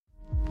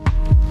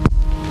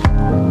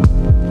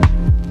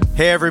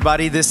Hey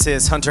everybody, this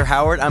is Hunter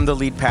Howard. I'm the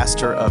lead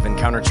pastor of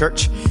Encounter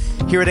Church.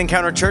 Here at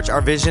Encounter Church, our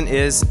vision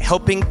is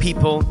helping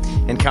people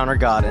encounter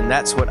God, and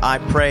that's what I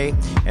pray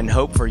and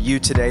hope for you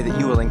today, that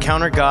you will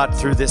encounter God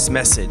through this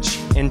message.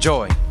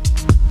 Enjoy.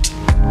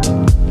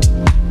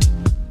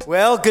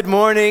 Well, good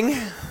morning.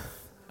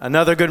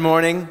 Another good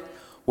morning.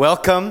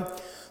 Welcome.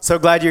 So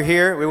glad you're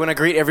here. We want to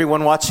greet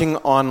everyone watching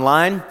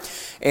online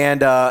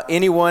and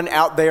anyone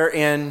out there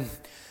in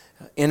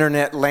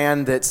internet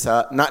land that's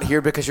not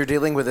here because you're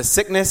dealing with a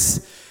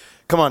sickness.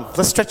 Come on,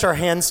 let's stretch our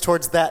hands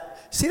towards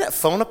that. See that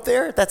phone up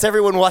there? That's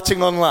everyone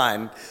watching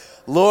online.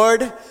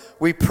 Lord,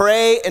 we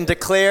pray and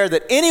declare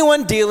that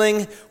anyone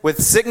dealing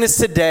with sickness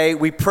today,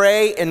 we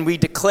pray and we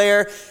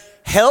declare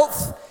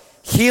health,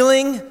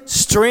 healing,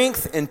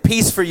 strength, and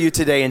peace for you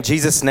today. In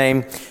Jesus'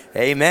 name,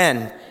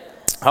 amen.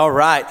 All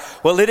right.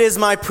 Well, it is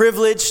my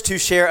privilege to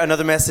share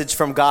another message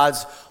from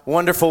God's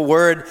wonderful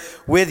word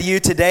with you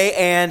today.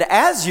 And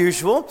as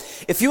usual,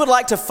 if you would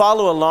like to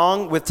follow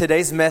along with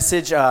today's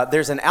message,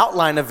 there's an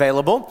outline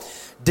available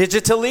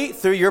digitally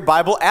through your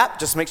Bible app.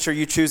 Just make sure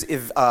you choose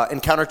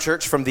Encounter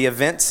Church from the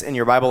events in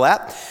your Bible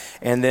app.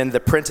 And then the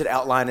printed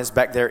outline is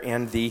back there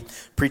in the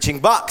preaching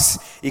box.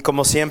 Y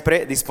como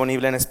siempre,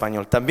 disponible en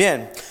español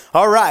también.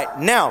 All right.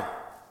 Now,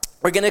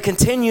 we're going to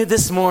continue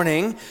this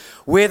morning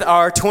with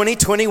our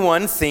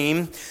 2021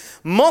 theme,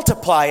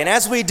 Multiply. And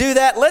as we do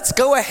that, let's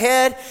go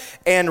ahead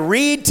and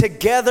read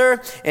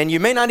together. And you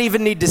may not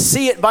even need to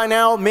see it by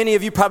now. Many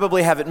of you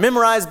probably have it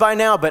memorized by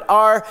now. But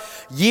our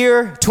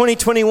year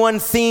 2021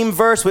 theme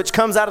verse, which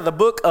comes out of the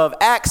book of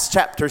Acts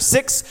chapter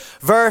 6,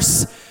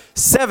 verse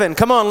 7.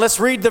 Come on,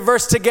 let's read the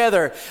verse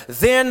together.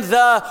 Then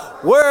the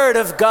word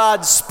of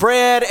God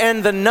spread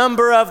and the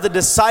number of the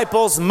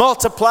disciples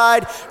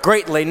multiplied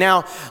greatly.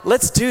 Now,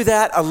 let's do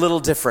that a little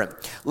different.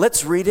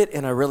 Let's read it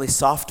in a really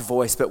soft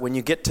voice, but when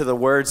you get to the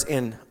words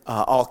in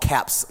all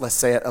caps, let's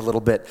say it a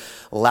little bit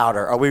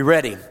louder. Are we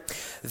ready?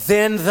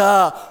 Then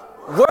the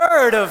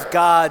word of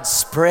God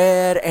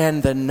spread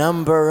and the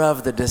number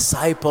of the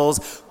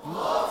disciples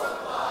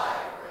multiplied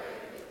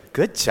greatly.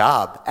 Good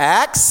job.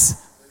 Acts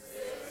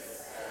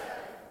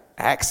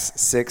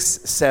 6,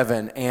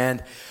 7.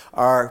 And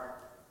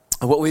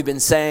what we've been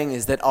saying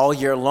is that all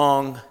year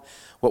long,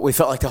 what we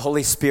felt like the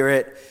Holy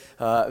Spirit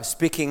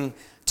speaking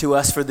to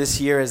us for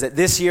this year is that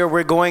this year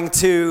we're going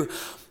to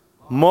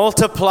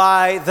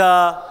multiply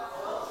the...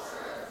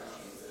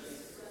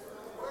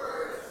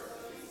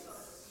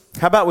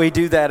 How about we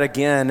do that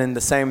again in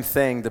the same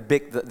thing?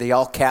 The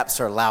all caps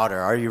are louder.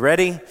 Are you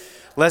ready?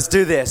 Let's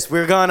do this.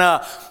 We're going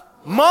to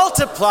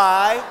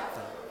multiply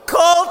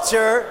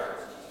culture...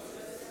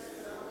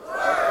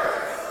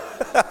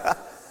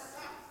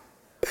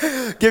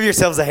 Give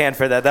yourselves a hand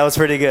for that. That was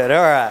pretty good.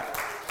 All right.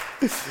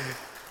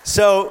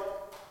 So,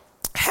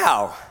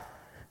 how?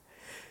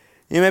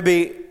 You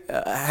maybe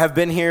have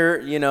been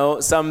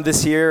here, some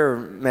this year, or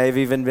may have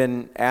even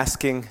been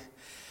asking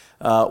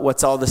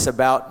what's all this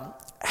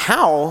about.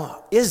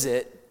 How is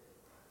it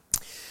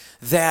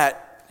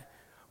that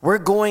we're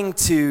going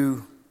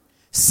to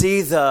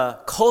see the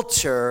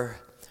culture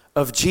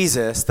of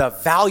Jesus, the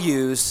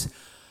values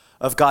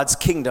of God's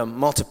kingdom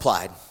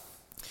multiplied?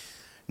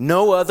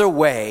 No other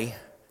way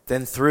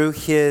than through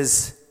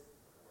his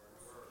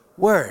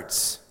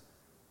words,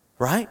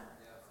 right?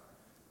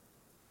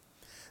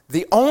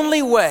 The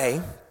only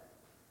way,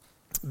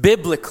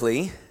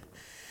 biblically,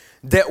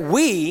 that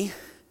we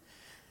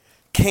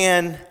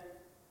can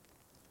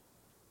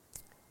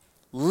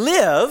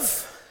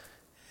live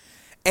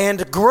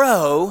and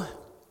grow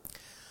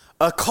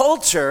a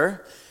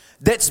culture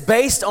that's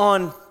based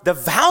on the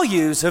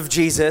values of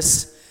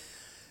Jesus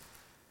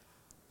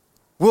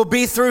will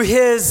be through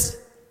his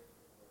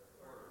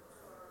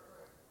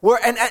word.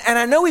 And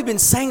I know we've been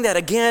saying that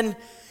again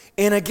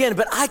and again,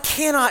 but I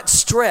cannot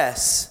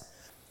stress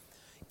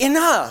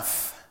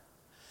enough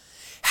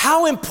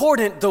how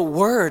important the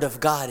Word of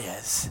God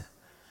is.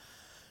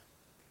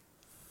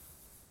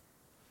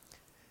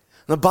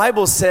 The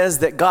Bible says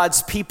that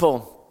God's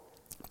people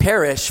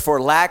perish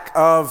for lack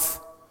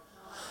of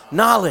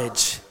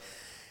knowledge.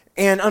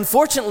 And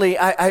unfortunately,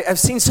 I've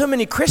seen so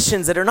many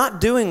Christians that are not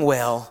doing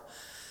well.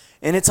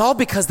 And it's all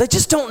because they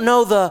just don't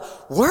know the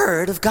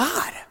Word of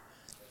God.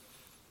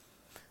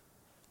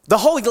 The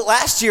whole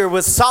last year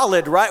was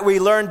solid, right? We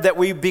learned that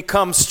we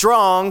become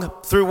strong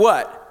through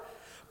what?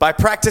 By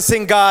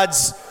practicing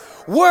God's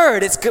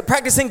Word. It's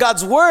practicing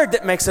God's Word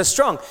that makes us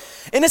strong.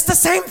 And it's the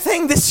same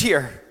thing this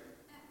year.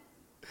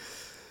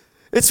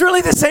 It's really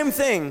the same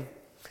thing.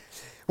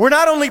 We're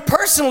not only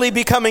personally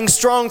becoming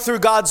strong through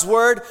God's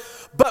Word,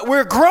 but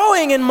we're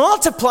growing and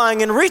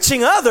multiplying and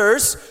reaching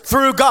others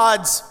through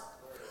God's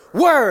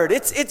Word.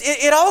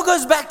 It all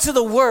goes back to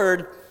the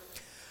Word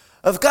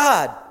of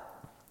God.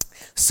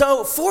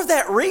 So for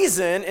that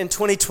reason, in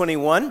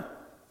 2021,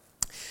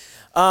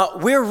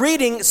 we're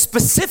reading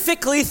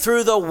specifically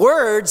through the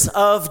words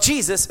of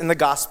Jesus in the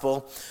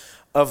Gospel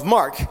of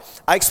Mark.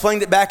 I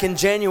explained it back in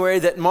January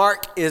that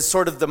Mark is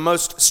sort of the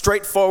most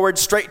straightforward,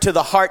 straight to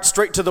the heart,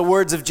 straight to the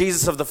words of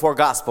Jesus of the four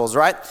Gospels,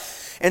 right?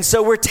 And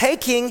so we're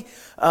taking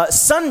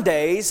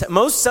Sundays,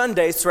 most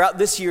Sundays throughout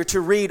this year, to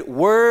read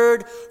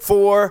word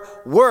for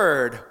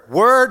word.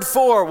 Word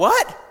for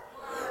what?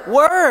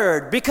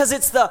 Word, because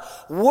it's the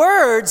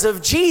words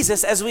of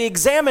Jesus, as we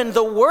examine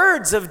the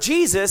words of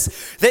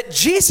Jesus, that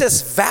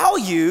Jesus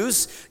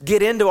values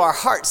get into our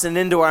hearts and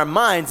into our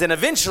minds and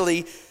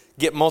eventually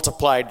get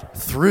multiplied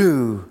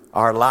through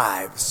our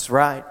lives,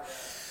 right?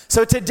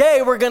 So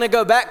today we're going to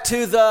go back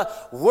to the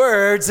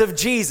words of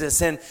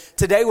Jesus, and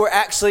today we're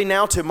actually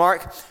now to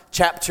Mark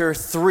chapter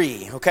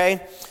 3,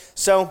 okay?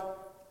 So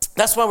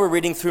that's why we're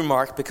reading through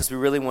Mark, because we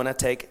really want to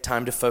take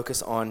time to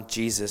focus on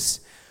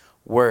Jesus'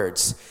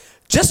 words.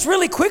 Just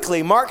really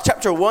quickly, Mark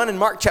chapter 1 and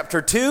Mark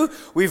chapter 2,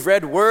 we've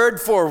read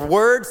word for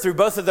word through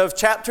both of those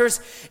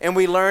chapters, and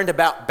we learned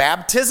about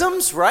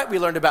baptisms, right? We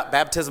learned about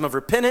baptism of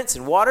repentance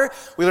and water.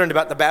 We learned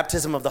about the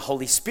baptism of the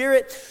Holy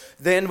Spirit.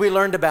 Then we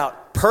learned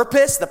about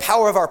purpose, the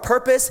power of our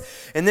purpose.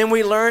 And then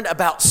we learned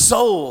about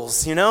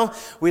souls, you know?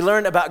 We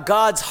learned about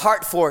God's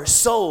heart for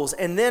souls.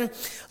 And then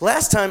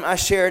last time I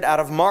shared out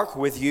of Mark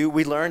with you,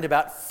 we learned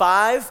about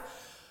 5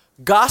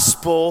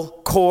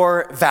 gospel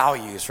core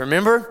values,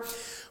 remember?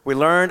 We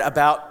learned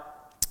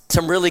about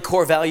some really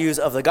core values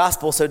of the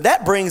gospel. So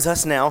that brings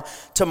us now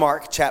to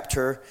Mark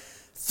chapter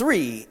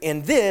 3.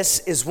 And this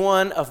is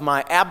one of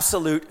my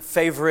absolute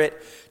favorite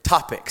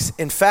topics.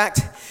 In fact,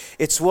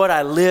 it's what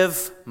I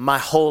live my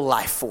whole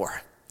life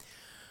for.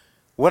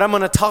 What I'm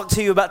going to talk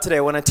to you about today,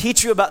 what I want to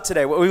teach you about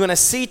today, what we want to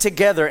see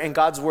together in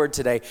God's word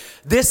today,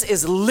 this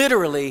is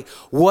literally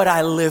what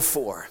I live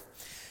for.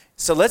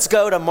 So let's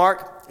go to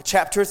Mark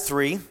chapter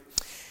 3.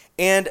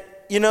 And,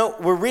 you know,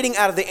 we're reading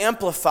out of the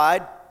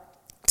Amplified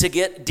to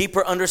get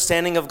deeper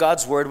understanding of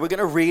God's word. We're going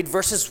to read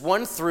verses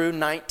 1 through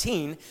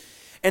 19.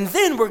 And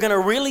then we're going to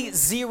really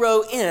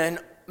zero in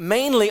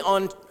mainly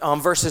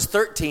on verses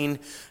 13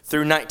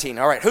 through 19.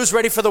 All right, who's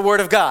ready for the word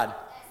of God?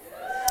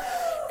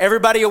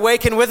 Everybody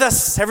awaken with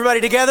us?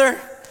 Everybody together?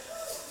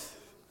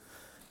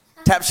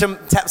 Tap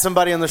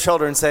somebody on the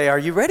shoulder and say, are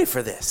you ready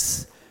for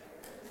this?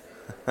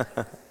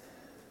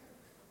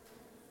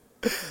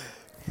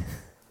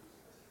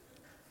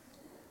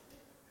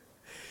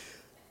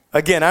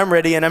 Again, I'm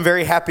ready, and I'm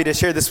very happy to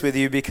share this with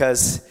you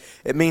because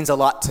it means a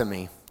lot to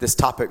me. This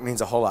topic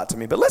means a whole lot to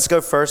me. But let's go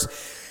first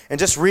and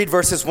just read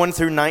verses 1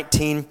 through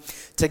 19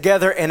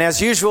 together. And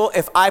as usual,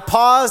 if I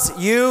pause,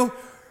 you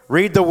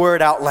read the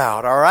word out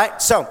loud, all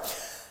right? So,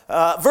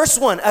 verse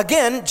 1,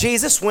 again,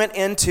 Jesus went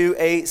into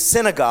a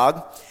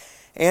synagogue,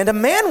 and a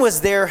man was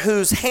there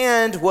whose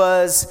hand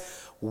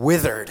was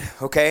withered,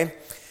 okay?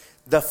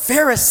 The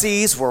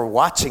Pharisees were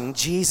watching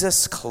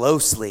Jesus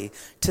closely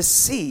to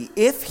see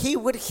if he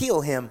would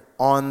heal him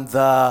on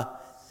the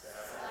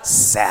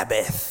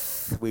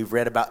Sabbath. We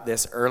read about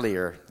this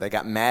earlier. They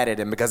got mad at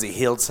him because he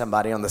healed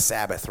somebody on the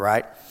Sabbath,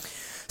 right?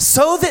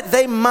 So that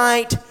they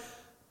might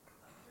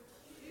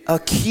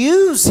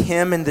accuse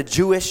him in the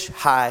Jewish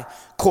high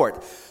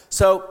court.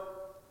 So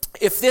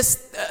if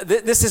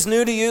this is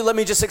new to you, let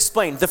me just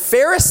explain. The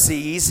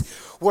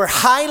Pharisees were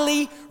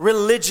highly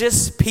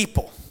religious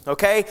people,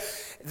 okay?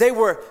 They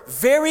were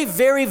very,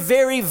 very,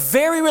 very,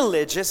 very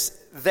religious.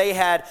 They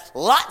had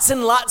lots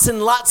and lots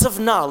and lots of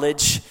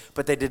knowledge,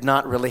 but they did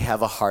not really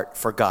have a heart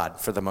for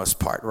God for the most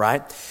part,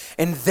 right?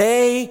 And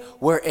they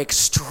were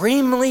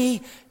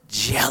extremely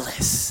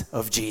jealous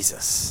of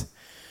Jesus.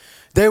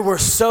 They were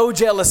so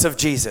jealous of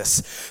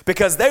Jesus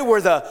because they were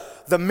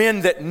the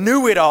men that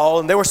knew it all,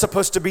 and they were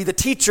supposed to be the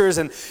teachers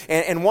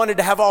and wanted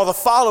to have all the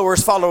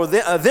followers follow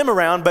them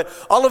around. But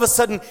all of a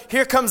sudden,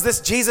 here comes this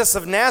Jesus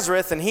of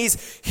Nazareth, and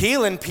he's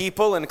healing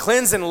people and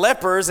cleansing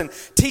lepers and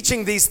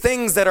teaching these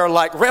things that are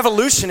like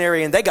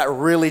revolutionary, and they got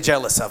really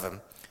jealous of him,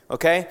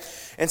 okay?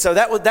 And so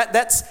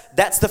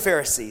that's the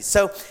Pharisees.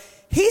 So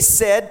he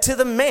said to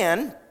the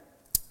man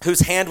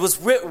whose hand was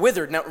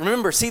withered. Now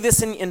remember, see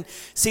this in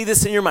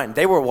your mind.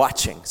 They were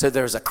watching. So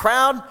there was a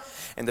crowd,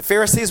 and the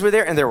Pharisees were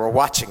there, and they were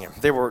watching him.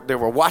 They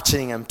were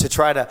watching him to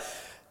try to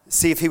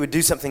see if he would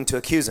do something to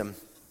accuse him.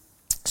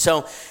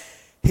 So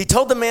he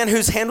told the man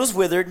whose hand was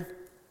withered,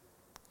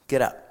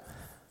 "Get up,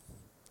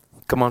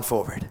 come on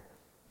forward."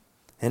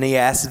 And he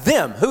asked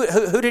them.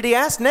 Who did he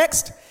ask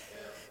next?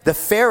 The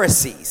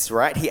Pharisees,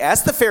 right? He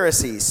asked the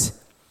Pharisees.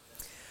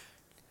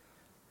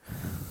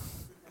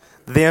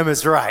 Them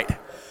is right.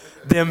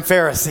 Them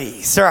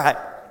Pharisees, right?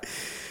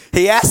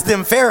 He asked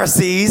them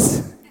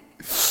Pharisees,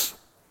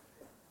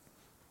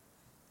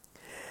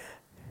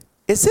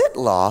 is it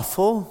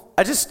lawful?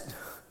 I just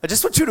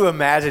want you to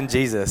imagine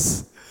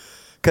Jesus,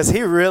 because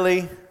he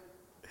really,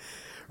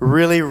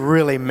 really,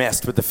 really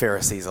messed with the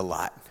Pharisees a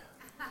lot.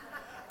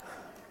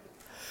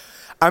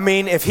 I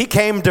mean, if he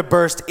came to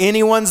burst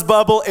anyone's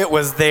bubble, it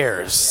was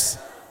theirs,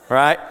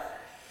 right?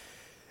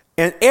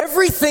 And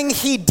everything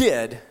he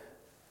did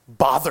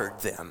bothered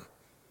them.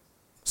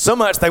 So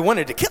much they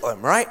wanted to kill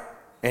him, right?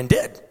 And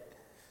did.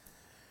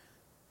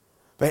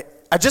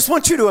 But I just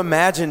want you to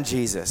imagine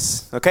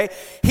Jesus, okay?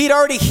 He'd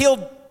already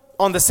healed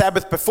on the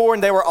Sabbath before,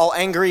 and they were all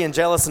angry and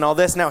jealous and all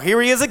this. Now here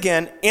he is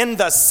again in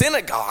the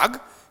synagogue,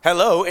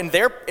 in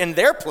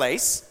their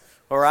place,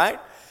 all right?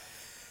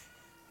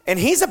 And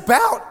he's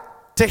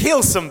about to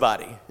heal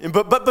somebody.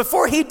 But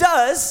before he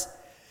does,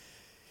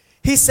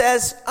 he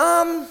says,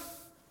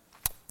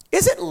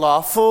 is it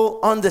lawful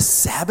on the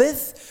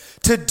Sabbath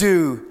to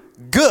do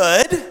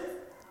good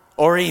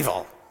or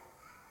evil?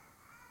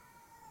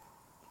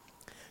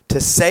 To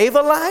save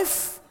a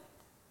life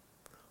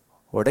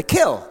or to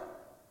kill?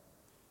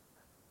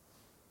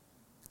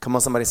 Come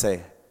on, somebody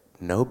say,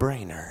 no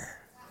brainer.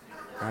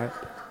 Right?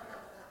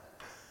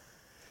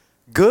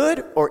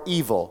 Good or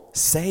evil,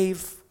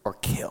 save or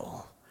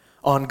kill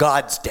on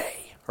God's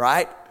day,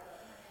 right?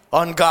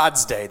 On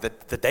God's day,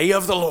 the day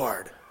of the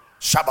Lord,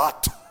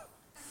 Shabbat.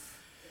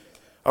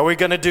 Are we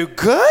going to do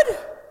good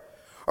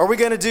or are we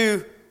going to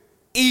do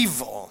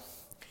evil?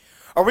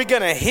 Are we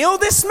going to heal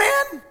this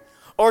man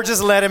or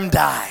just let him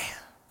die?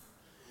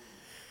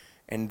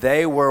 And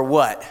they were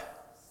what?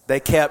 They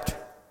kept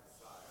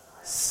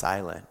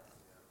silent.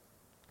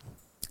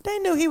 They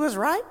knew he was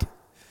right.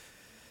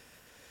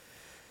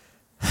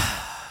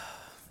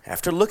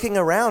 After looking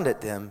around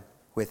at them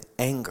with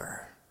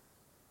anger,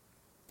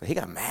 he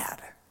got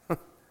mad.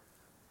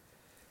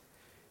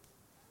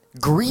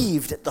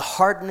 Grieved at the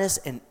hardness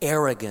and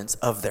arrogance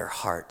of their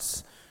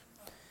hearts,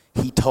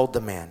 he told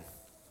the man,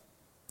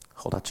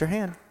 hold out your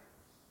hand.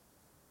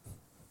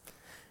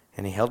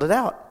 And he held it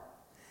out,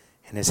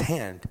 and his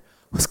hand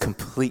was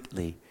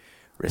completely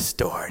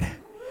restored.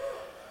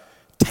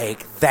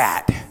 Take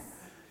that,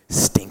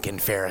 stinking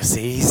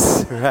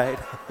Pharisees, right?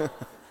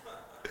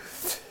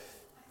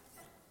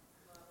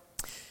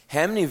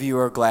 How many of you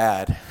are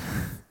glad?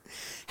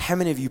 How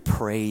many of you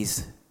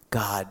praise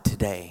God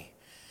today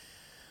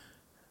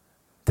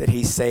that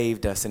he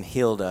saved us and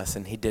healed us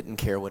and he didn't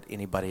care what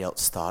anybody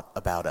else thought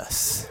about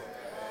us?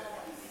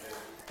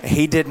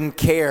 He didn't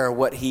care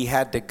what he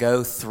had to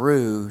go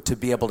through to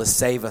be able to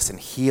save us and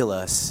heal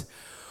us,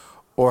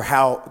 or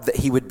how that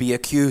he would be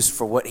accused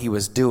for what he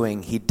was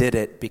doing. He did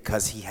it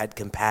because he had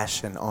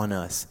compassion on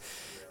us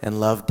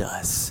and loved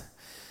us.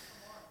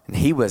 And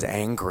he was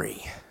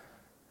angry.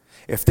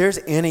 If there's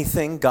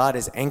anything God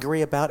is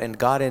angry about, and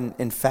God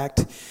in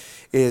fact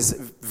is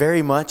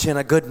very much in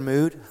a good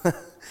mood,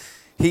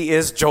 he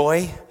is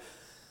joy.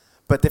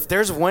 But if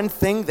there's one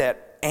thing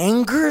that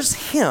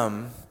angers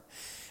him,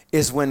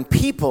 is when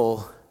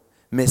people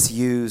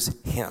misuse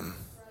him.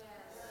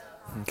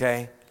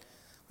 Okay?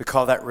 We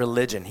call that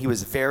religion. He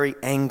was very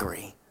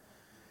angry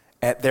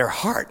at their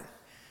heart,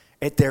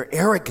 at their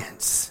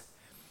arrogance,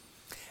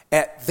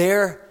 at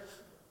their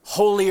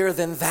holier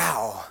than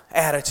thou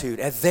attitude,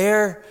 at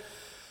their,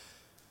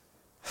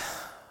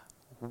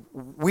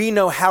 we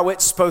know how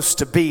it's supposed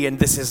to be and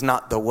this is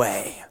not the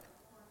way.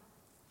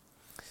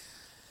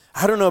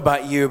 I don't know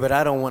about you, but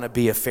I don't want to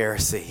be a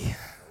Pharisee.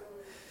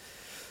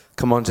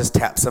 Come on, just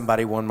tap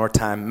somebody one more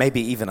time,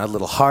 maybe even a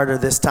little harder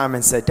this time,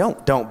 and say,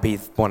 don't be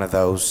one of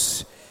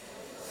those.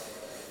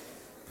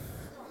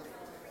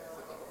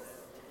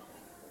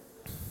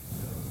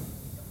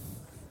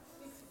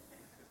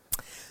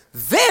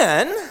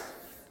 Then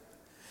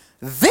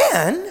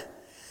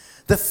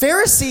the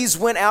Pharisees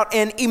went out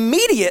and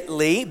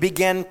immediately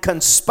began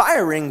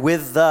conspiring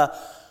with the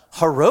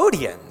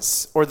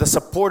Herodians, or the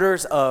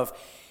supporters of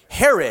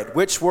Herod,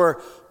 which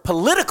were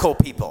political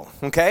people,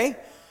 okay?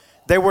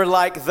 They were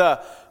like the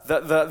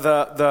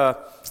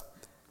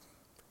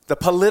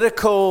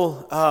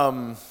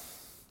political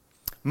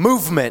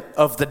movement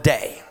of the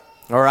day,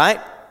 all right?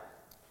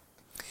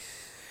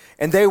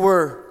 And they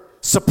were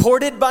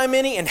supported by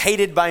many and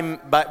hated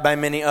by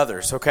many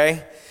others,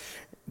 okay?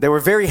 They were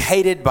very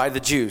hated by the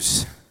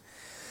Jews.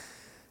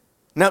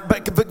 Now,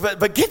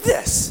 but get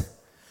this.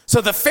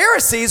 So the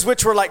Pharisees,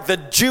 which were like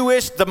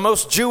the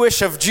most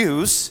Jewish of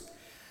Jews,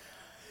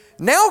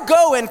 now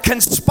go and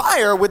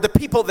conspire with the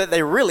people that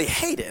they really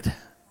hated.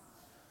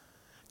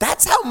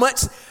 That's how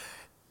much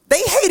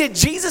they hated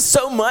Jesus,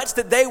 so much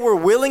that they were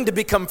willing to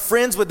become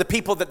friends with the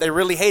people that they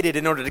really hated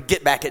in order to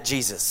get back at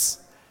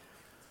Jesus.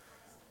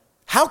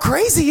 How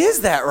crazy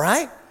is that,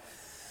 right?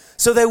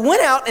 So they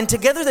went out and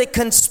together they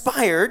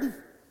conspired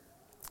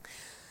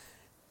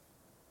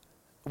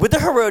with the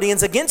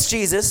Herodians against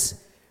Jesus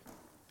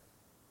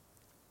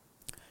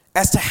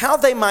as to how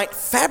they might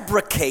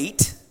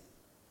fabricate,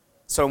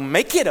 so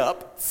make it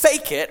up,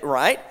 fake it,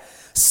 right?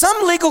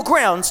 Some legal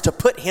grounds to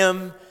put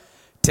him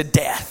to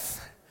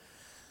death.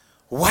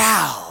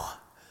 Wow.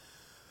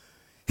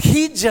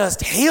 He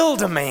just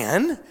healed a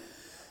man,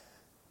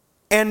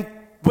 and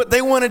what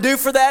they want to do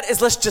for that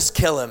is let's just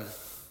kill him.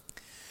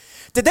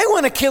 Did they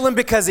want to kill him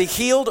because he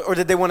healed, or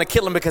did they want to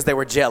kill him because they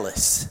were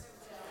jealous?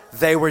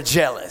 They were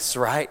jealous,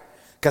 right?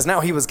 Because now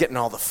he was getting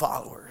all the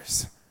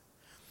followers.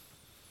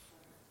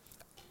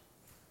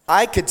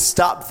 I could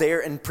stop there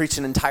and preach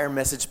an entire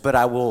message, but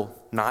I will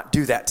not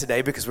do that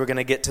today because we're going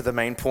to get to the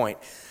main point.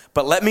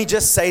 But let me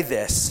just say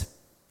this.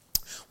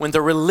 When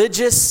the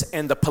religious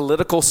and the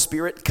political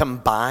spirit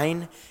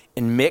combine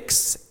and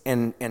mix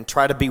and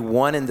try to be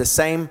one and the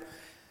same,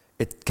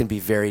 it can be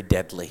very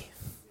deadly.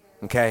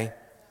 okay?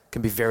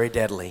 Can be very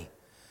deadly.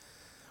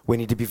 We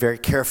need to be very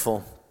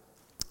careful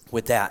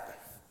with that.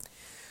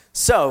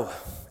 So,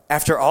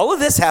 after all of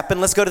this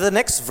happened, let's go to the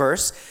next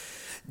verse.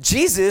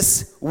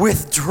 Jesus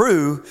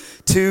withdrew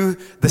to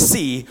the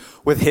sea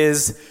with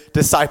his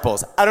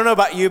disciples. I don't know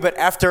about you, but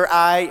after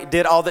I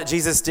did all that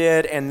Jesus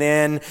did and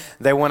then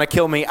they want to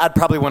kill me, I'd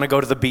probably want to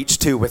go to the beach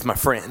too with my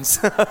friends.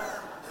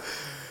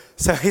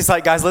 So he's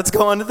like, guys, let's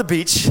go on to the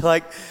beach.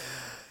 Like,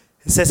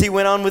 it says he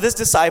went on with his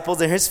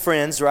disciples and his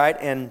friends, right?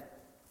 And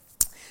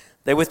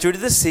they withdrew to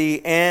the sea,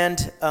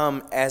 and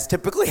as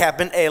typically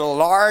happened, a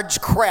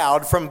large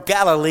crowd from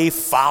Galilee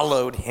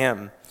followed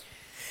him.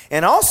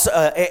 And also,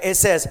 it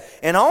says,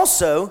 and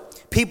also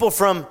people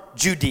from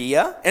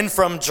Judea and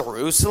from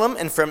Jerusalem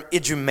and from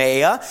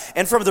Idumea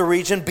and from the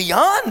region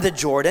beyond the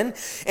Jordan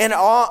and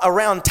all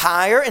around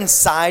Tyre and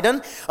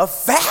Sidon, a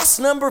vast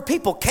number of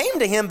people came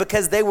to him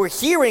because they were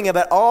hearing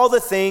about all the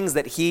things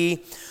that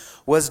he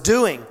was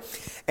doing.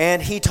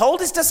 And he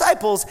told his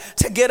disciples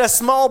to get a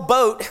small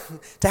boat,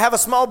 to have a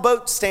small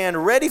boat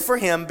stand ready for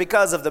him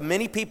because of the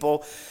many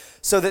people,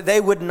 so that they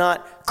would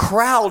not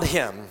crowd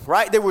him,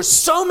 right? There were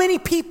so many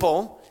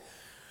people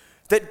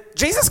that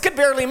Jesus could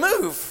barely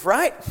move,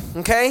 right?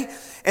 Okay?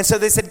 And so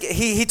they said,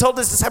 he told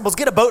his disciples,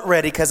 get a boat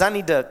ready because I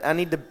need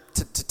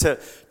to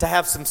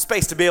have some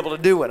space to be able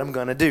to do what I'm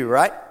going to do,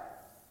 right?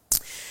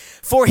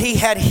 For he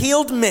had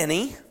healed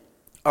many.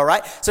 All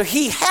right, so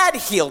he had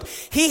healed.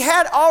 He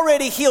had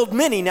already healed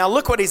many. Now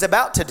look what he's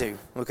about to do,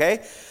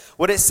 okay?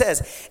 What it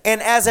says.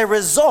 And as a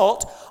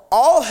result,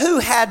 all who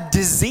had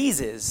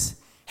diseases.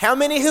 How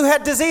many who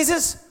had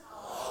diseases?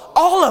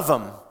 All of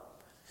them.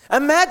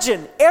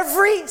 Imagine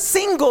every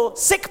single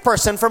sick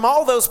person from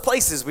all those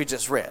places we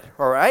just read,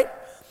 all right?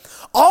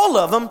 All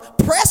of them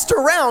pressed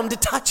around to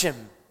touch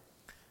him.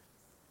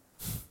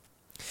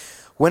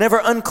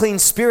 Whenever unclean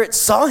spirits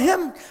saw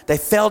him, they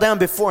fell down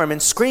before him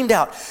and screamed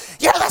out,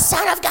 "You're the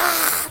Son of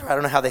God!" I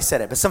don't know how they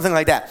said it, but something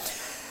like that.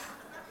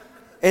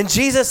 And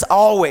Jesus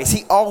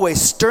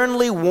always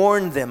sternly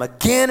warned them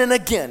again and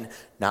again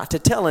not to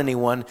tell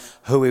anyone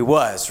who he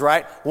was,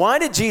 right? Why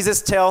did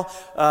Jesus tell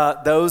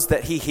those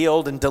that he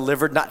healed and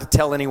delivered not to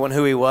tell anyone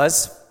who he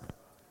was?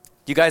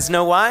 You guys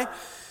know why?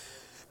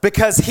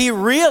 Because he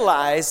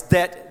realized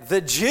that the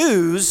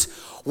Jews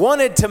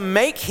wanted to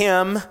make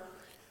him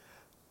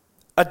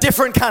a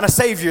different kind of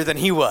savior than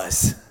he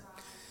was.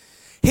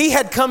 He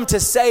had come to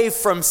save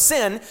from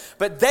sin,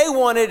 but they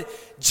wanted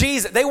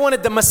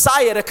the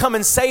Messiah to come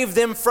and save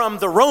them from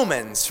the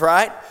Romans,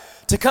 right?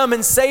 To come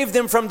and save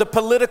them from the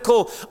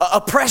political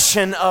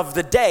oppression of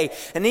the day.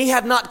 And he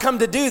had not come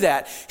to do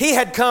that. He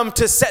had come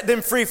to set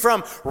them free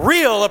from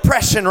real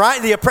oppression,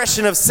 right? The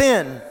oppression of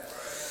sin.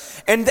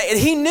 And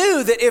he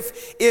knew that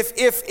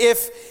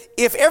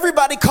if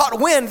everybody caught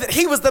wind that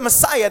he was the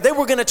Messiah, they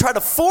were going to try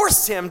to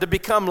force him to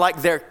become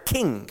like their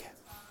king.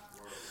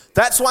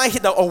 That's why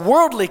a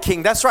worldly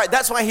king. That's right.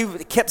 That's why he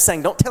kept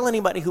saying, "Don't tell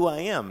anybody who I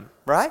am."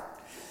 Right?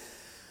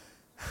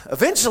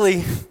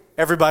 Eventually,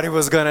 everybody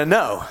was going to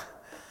know.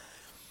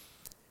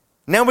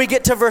 Now we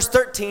get to verse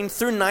 13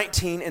 through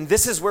 19, and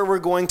this is where we're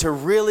going to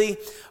really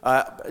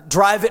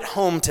drive it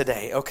home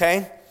today.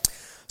 Okay?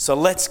 So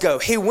let's go.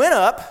 He went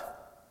up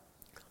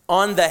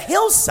on the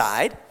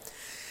hillside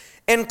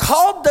and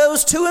called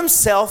those to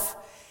himself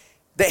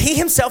that he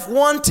himself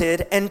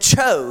wanted and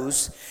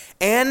chose,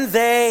 and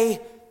they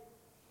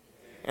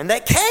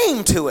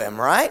came to him,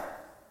 right?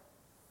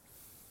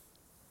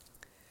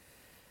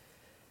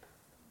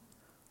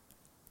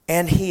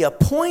 And he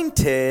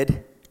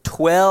appointed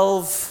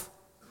 12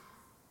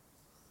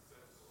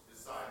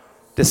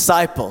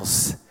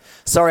 disciples.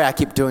 Sorry I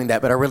keep doing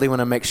that, but I really want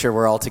to make sure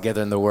we're all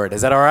together in the word.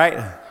 Is that all right?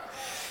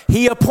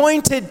 He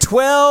appointed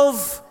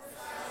 12.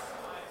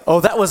 Oh,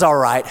 that was all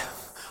right.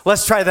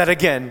 Let's try that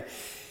again.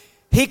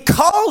 He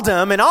called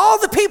them, and all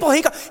the people,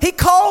 he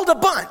called a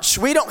bunch.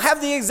 We don't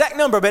have the exact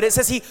number, but it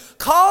says he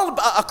called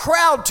a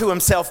crowd to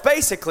himself,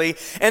 basically.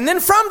 And then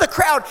from the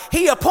crowd,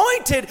 he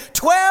appointed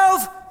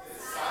 12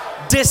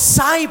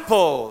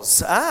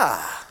 disciples.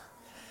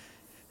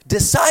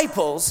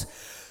 Disciples,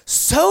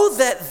 so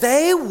that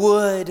they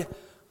would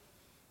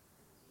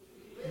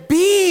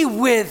be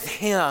with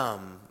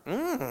him.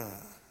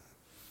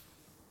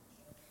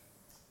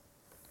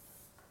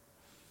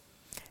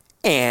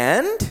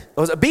 And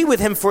be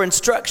with him for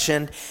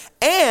instruction,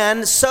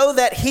 and so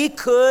that he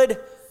could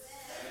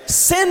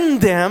send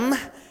them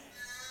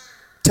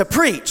to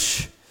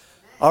preach.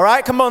 All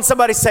right, come on,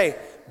 somebody say,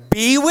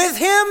 be with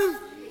him,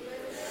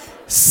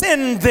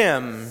 send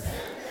them.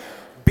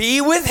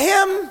 Be with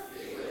him,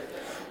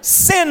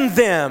 send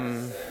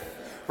them.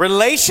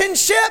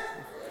 Relationship,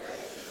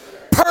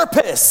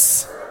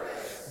 purpose.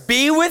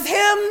 Be with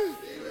him,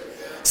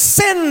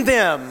 send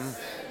them.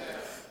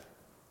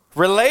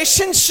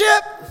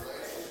 Relationship,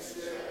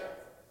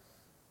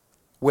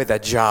 with a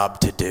job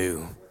to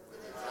do.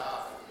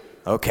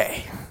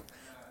 Okay,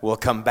 we'll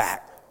come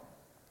back.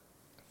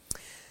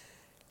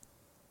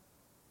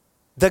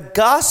 The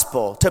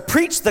gospel, to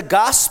preach the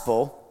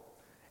gospel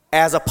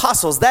as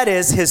apostles, that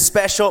is his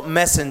special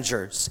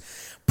messengers.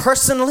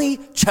 personally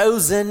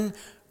chosen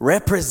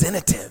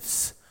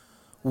representatives.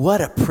 What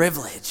a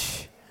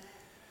privilege.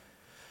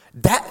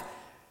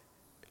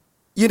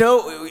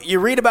 You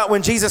read about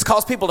when Jesus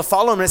calls people to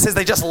follow him, and it says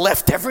they just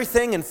left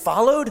everything and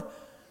followed.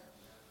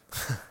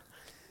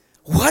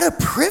 What a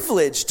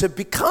privilege to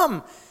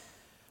become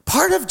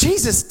part of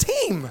Jesus'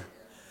 team.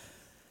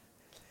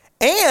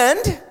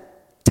 And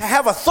to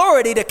have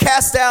authority to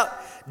cast out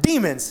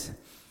demons.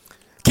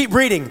 Keep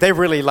reading. They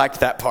really liked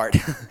that part.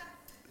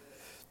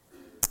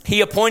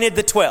 He appointed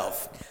the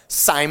 12.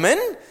 Simon,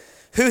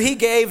 who he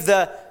gave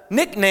the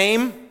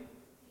nickname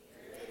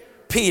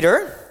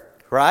Peter,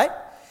 right?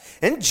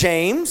 And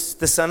James,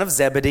 the son of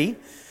Zebedee,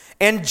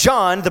 and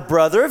John, the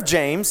brother of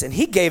James, and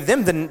he gave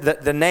them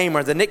the name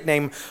or the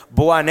nickname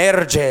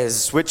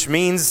Boanerges, which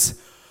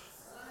means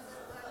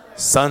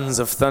sons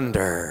of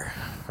thunder,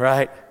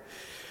 right?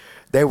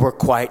 They were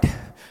quite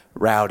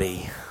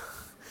rowdy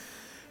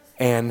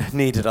and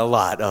needed a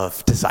lot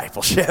of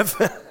discipleship.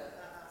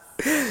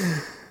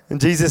 And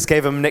Jesus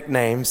gave them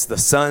nicknames, the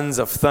sons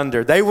of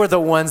thunder. They were the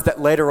ones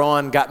that later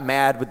on got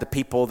mad with the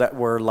people that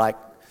were like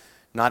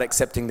not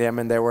accepting them,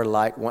 and they were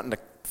like wanting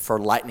for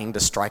lightning to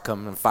strike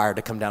them and fire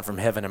to come down from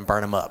heaven and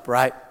burn them up,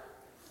 right?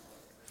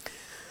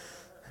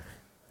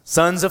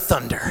 Sons of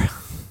thunder.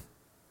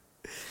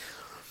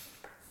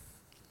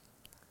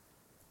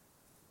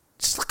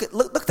 Just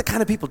look the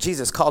kind of people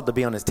Jesus called to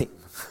be on his team.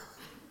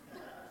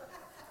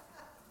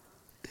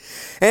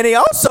 And he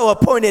also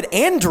appointed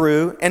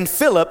Andrew and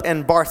Philip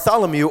and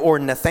Bartholomew or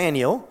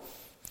Nathaniel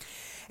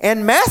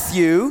and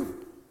Matthew,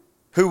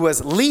 who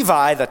was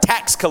Levi, the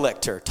tax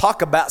collector.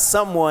 Talk about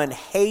someone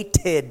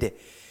hated.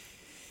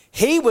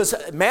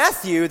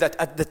 Matthew,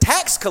 the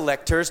tax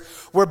collectors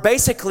were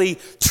basically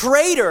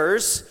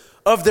traitors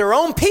of their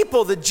own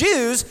people, the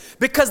Jews,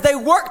 because they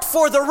worked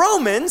for the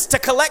Romans to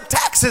collect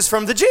taxes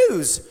from the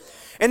Jews.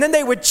 And then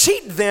they would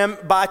cheat them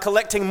by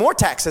collecting more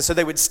taxes, so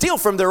they would steal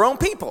from their own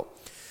people.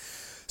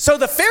 So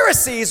the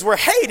Pharisees were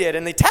hated,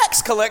 and the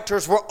tax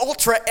collectors were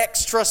ultra,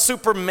 extra,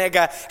 super,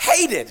 mega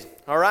hated,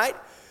 all right?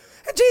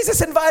 And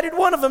Jesus invited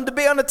one of them to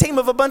be on a team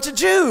of a bunch of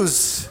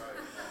Jews.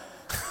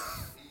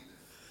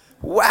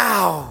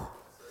 Wow.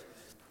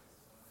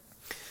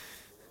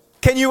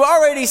 Can you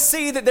already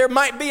see that there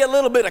might be a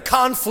little bit of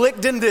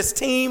conflict in this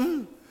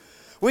team?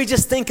 We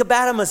just think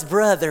about them as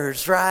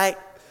brothers, right?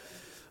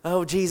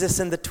 Oh, Jesus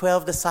and the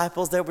 12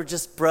 disciples, they were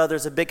just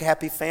brothers, a big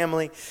happy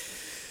family.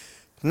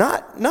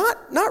 Not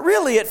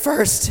really at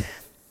first.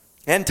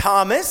 And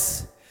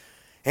Thomas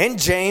and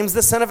James,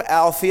 the son of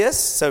Alphaeus,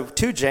 so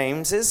 2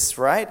 Jameses,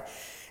 right?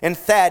 And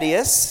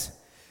Thaddeus,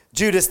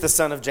 Judas, the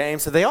son of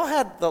James. So a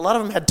lot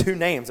of them had 2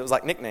 names. It was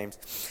like nicknames.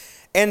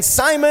 And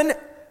Simon,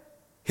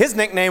 his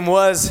nickname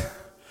was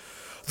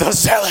the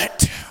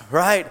Zealot,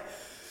 right?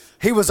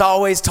 He was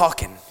always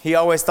talking. He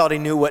always thought he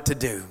knew what to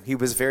do. He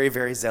was very,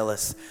 very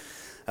zealous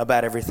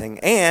about everything.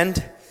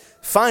 And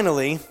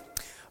finally,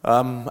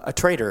 a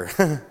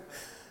traitor,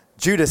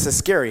 Judas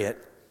Iscariot,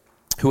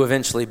 who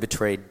eventually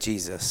betrayed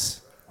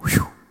Jesus.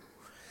 Whew.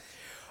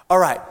 All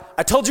right,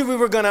 I told you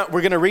we're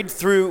gonna read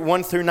through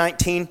 1 through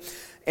 19,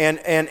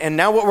 and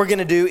now what we're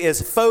gonna do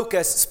is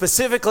focus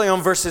specifically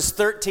on verses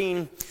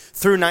 13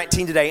 through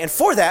 19 today. And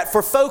for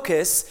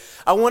focus,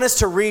 I want us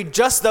to read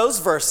just those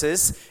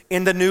verses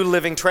in the New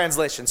Living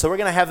Translation. So we're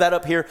gonna have that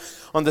up here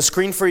on the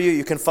screen for you.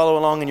 You can follow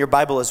along in your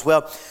Bible as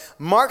well.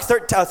 Mark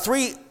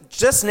 3,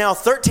 just now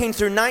 13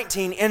 through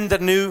 19 in the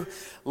New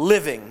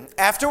Living.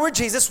 Afterward,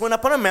 Jesus went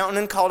up on a mountain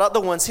and called out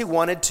the ones he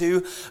wanted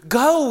to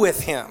go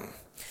with him.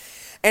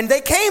 And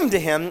they came to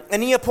him,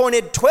 and he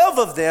appointed 12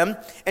 of them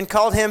and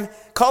called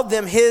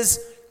them his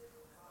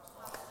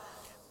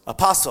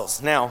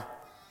apostles. Now,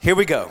 here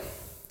we go.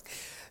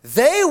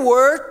 They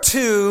were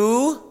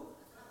to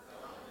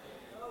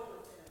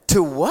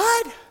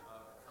what?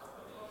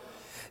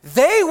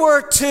 They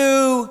were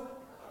to,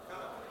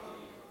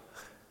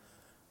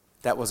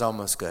 that was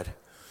almost good.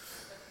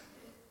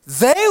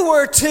 They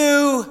were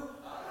to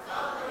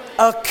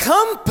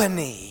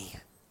accompany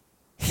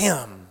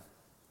him.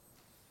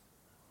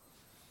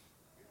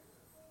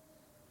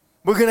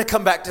 We're going to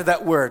come back to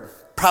that word,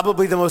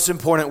 probably the most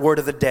important word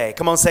of the day.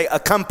 Come on, say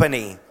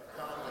accompany.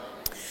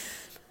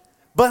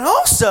 But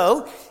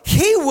also,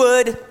 he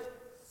would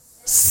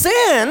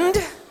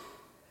send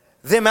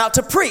them out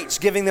to preach,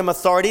 giving them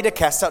authority to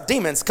cast out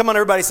demons. Come on,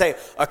 everybody, say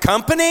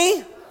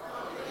accompany,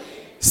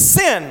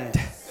 send.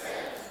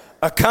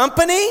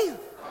 Accompany,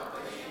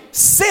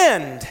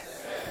 send.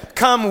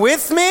 Come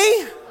with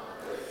me.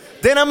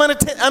 Then I'm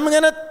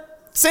gonna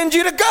send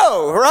you to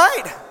go,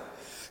 right?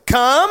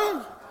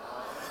 Come.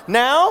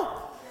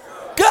 Now,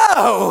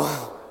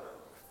 go.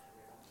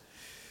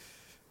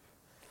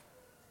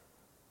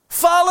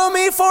 Follow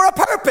me for a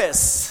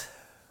purpose.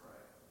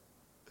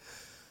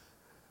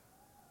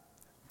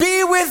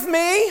 Be with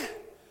me,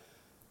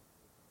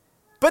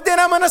 but then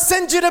I'm going to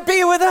send you to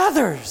be with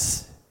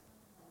others.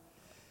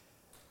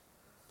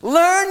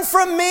 Learn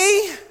from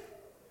me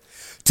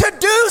to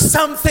do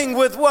something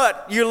with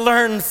what you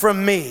learned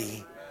from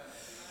me.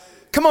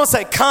 Come on,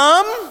 say,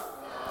 come,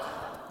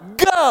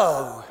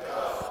 go.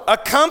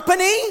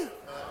 accompany,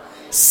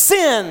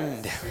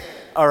 send.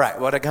 All right,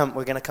 we're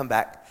going to come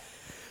back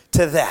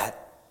to that.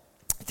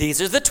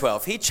 These are the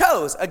 12 he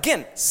chose.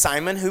 Again,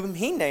 Simon, whom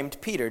he named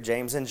Peter,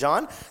 James and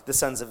John, the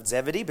sons of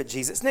Zebedee, but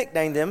Jesus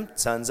nicknamed them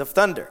sons of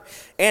thunder.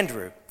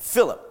 Andrew,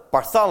 Philip,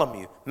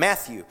 Bartholomew,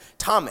 Matthew,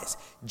 Thomas,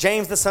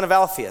 James the son of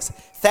Alphaeus,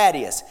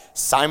 Thaddeus,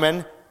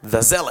 Simon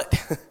the Zealot,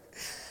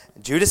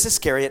 Judas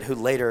Iscariot, who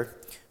later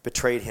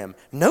betrayed him.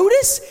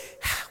 Notice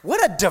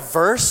what a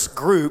diverse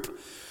group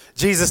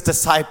Jesus'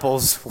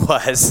 disciples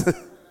was.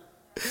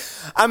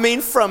 I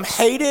mean, from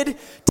hated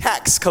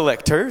tax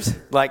collectors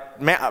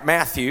like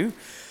Matthew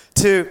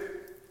to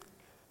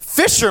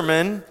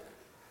fishermen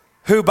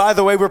who, by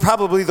the way, were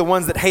probably the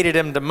ones that hated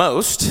him the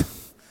most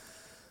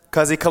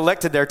because he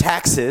collected their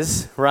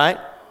taxes, right?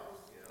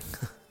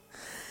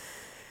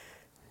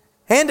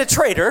 And a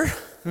traitor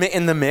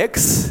in the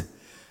mix.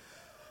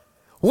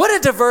 What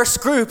a diverse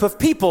group of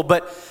people.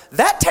 But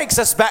that takes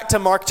us back to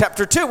Mark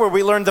chapter 2, where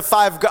we learned the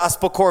 5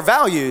 gospel core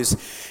values.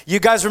 You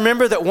guys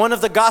remember that one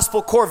of the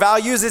gospel core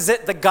values is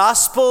that the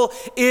gospel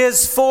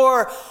is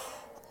for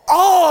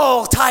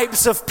all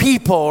types of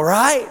people,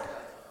 right?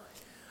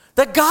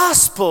 The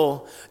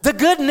gospel, the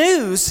good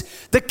news,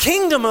 the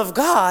kingdom of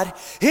God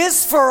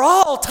is for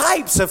all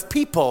types of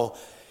people.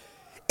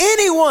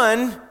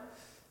 Anyone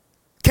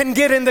can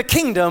get in the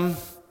kingdom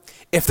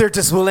if they're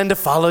just willing to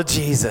follow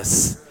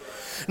Jesus.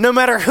 No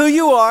matter who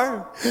you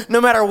are, no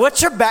matter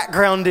what your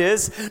background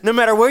is, no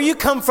matter where you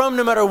come from,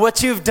 no matter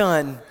what you've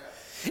done,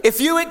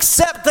 if you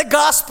accept the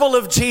gospel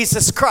of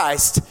Jesus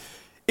Christ,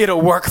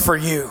 it'll work for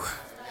you.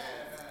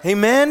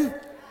 Amen?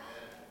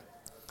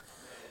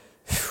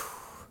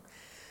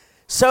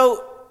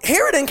 So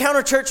here at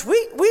Encounter Church,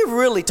 we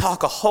really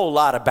talk a whole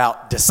lot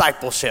about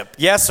discipleship.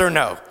 Yes or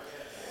no?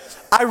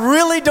 I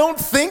really don't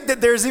think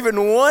that there's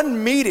even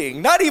one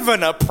meeting, not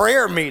even a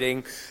prayer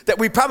meeting, that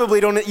we probably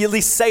don't at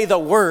least say the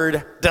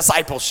word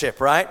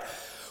discipleship, right?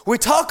 We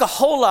talk a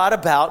whole lot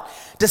about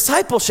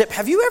discipleship.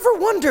 Have you ever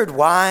wondered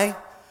why?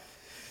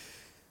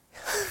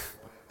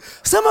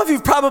 Some of you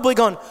have probably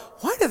gone,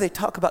 why do they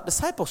talk about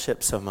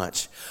discipleship so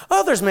much?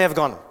 Others may have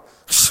gone,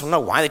 I don't know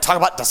why they talk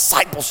about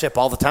discipleship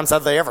all the time. So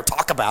they ever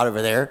talk about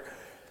over there.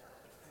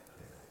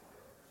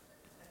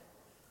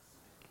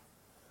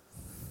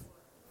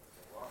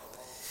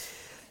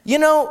 You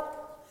know,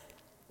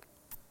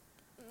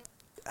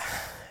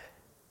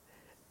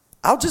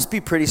 I'll just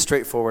be pretty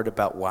straightforward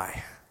about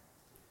why.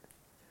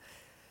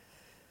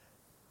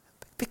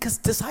 Because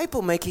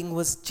disciple making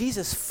was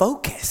Jesus'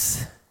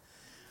 focus,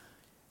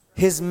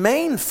 his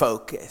main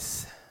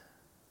focus,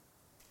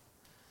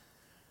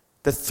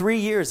 the 3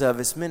 years of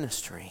his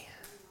ministry.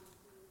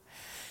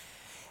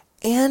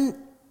 And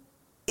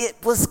it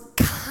was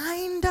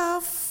kind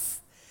of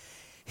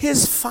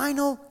his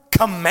final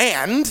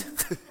command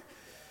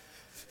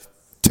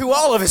to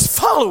all of his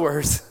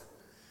followers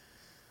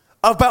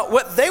about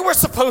what they were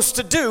supposed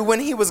to do when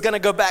he was going to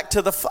go back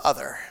to the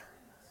Father.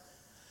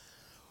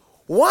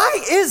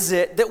 Why is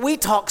it that we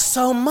talk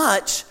so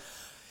much,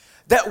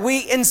 that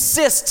we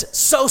insist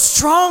so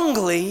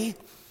strongly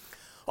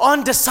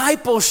on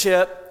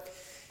discipleship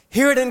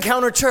here at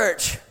Encounter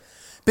Church?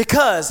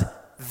 Because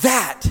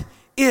that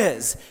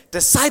is,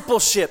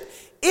 discipleship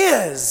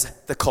is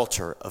the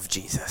culture of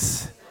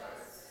Jesus.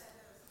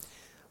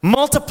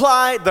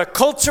 Multiply the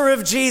culture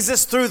of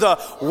Jesus through the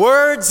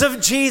words of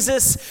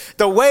Jesus.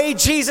 The way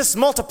Jesus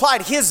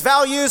multiplied his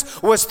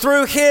values was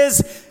through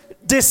his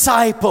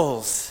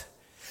disciples.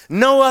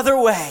 No other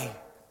way.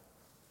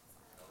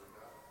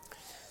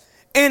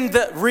 And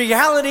the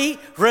reality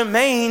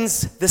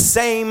remains the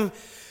same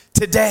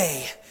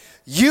today.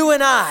 You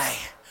and I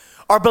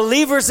are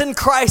believers in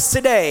Christ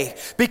today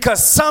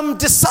because some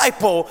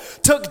disciple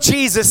took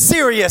Jesus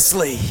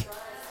seriously.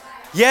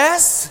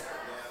 Yes?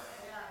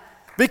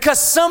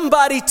 Because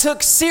somebody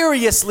took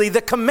seriously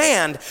the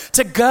command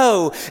to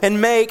go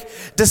and make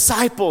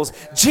disciples.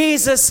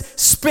 Jesus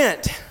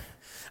spent,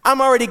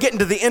 I'm already getting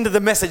to the end of the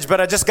message, but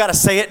I just got to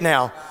say it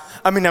now.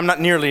 I mean, I'm not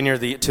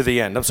nearly to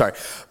the end. I'm sorry.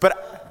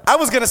 But I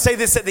was going to say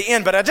this at the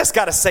end, but I just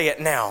got to say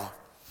it now.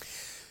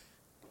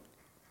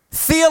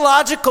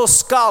 Theological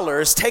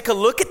scholars take a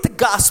look at the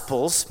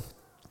Gospels,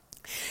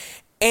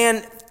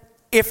 and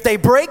if they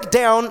break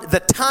down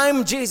the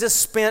time Jesus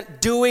spent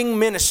doing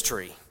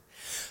ministry,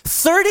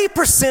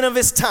 30% of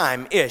his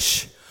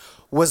time-ish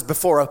was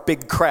before a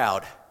big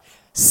crowd.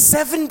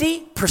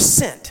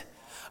 70%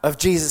 of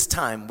Jesus'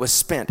 time was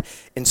spent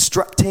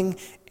instructing,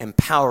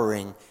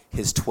 empowering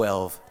his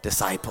 12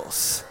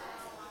 disciples.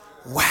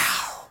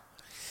 Wow.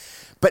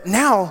 But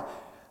now,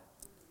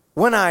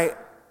 when I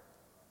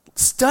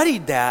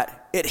studied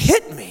that, it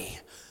hit me.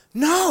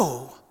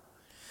 No,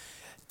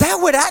 that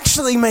would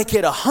actually make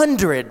it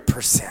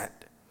 100%.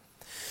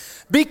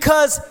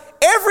 Because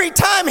every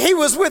time he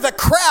was with a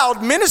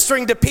crowd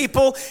ministering to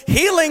people,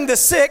 healing the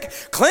sick,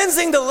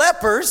 cleansing the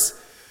lepers,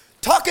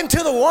 talking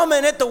to the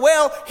woman at the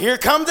well, here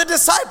come the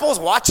disciples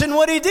watching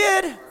what he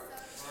did.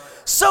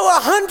 So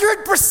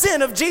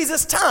 100% of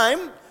Jesus'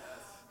 time,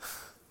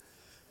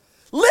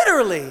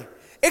 literally,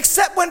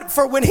 except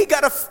when he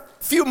got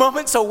few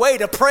moments away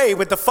to pray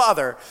with the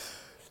Father.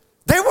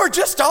 They were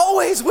just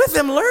always with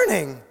him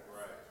learning.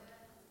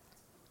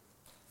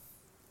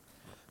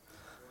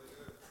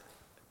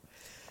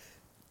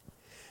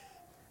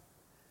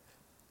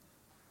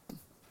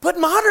 But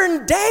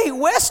modern day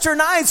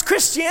westernized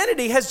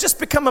Christianity has just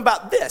become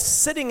about this,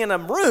 sitting in a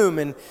room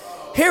and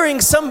hearing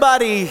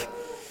somebody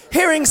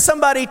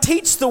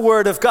teach the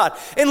word of God.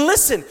 And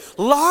listen,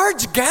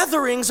 large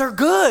gatherings are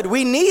good.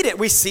 We need it.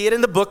 We see it in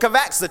the book of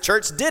Acts. The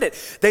church did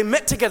it. They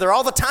met together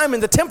all the time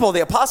in the temple.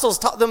 The apostles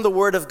taught them the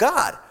word of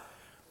God.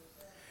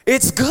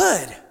 It's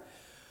good.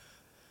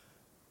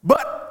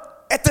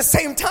 But at the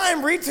same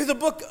time, read through the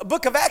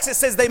book of Acts, it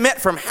says they met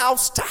from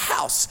house to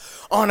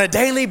house on a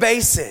daily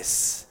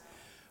basis.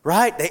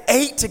 Right? They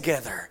ate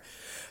together.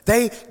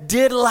 They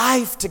did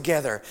life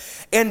together.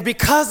 And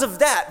because of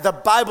that, the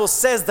Bible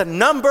says the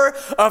number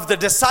of the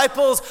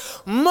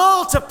disciples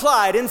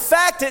multiplied. In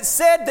fact, it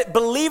said that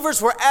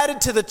believers were added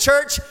to the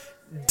church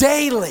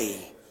daily.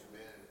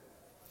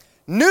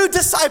 New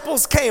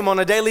disciples came on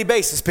a daily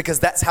basis because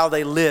that's how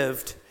they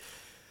lived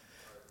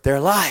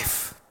their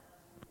life.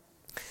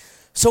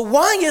 So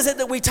why is it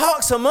that we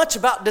talk so much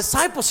about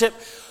discipleship?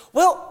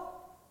 Well,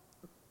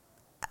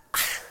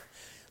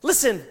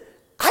 listen,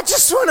 I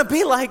just want to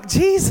be like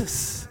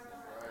Jesus.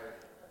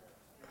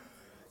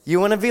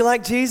 You want to be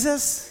like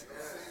Jesus?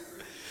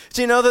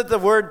 Do you know that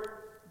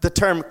the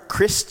term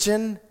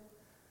Christian,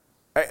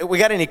 we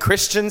got any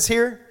Christians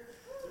here?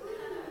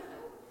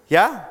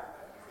 Yeah?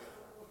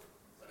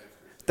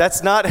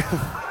 That's not,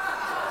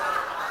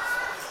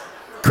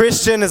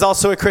 Christian is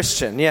also a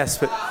Christian, yes.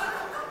 But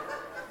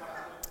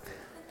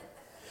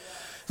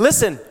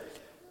listen,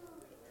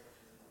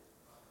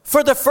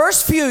 for the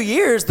first few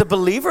years, the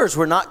believers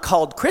were not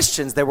called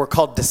Christians, they were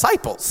called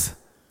disciples.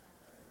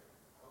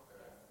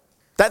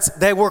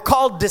 They were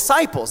called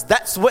disciples.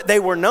 That's what they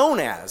were known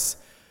as.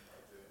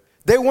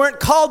 They weren't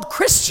called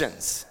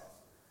Christians.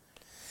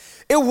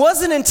 It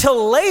wasn't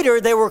until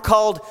later they were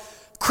called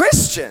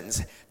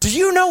Christians. Do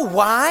you know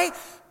why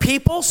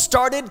people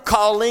started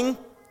calling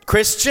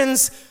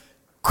Christians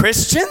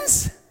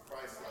Christians?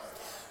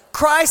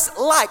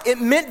 Christ-like. It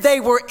meant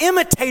they were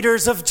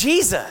imitators of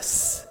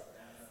Jesus.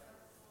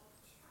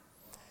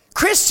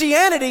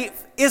 Christianity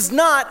is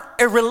not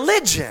a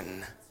religion.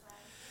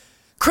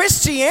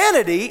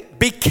 Christianity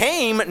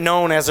became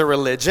known as a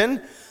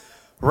religion,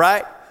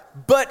 right?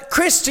 But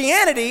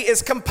Christianity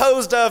is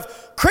composed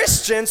of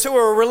Christians who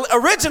were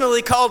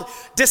originally called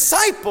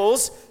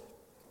disciples,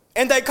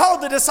 and they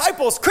called the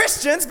disciples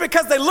Christians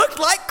because they looked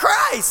like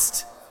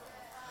Christ,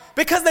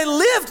 because they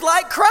lived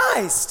like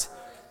Christ,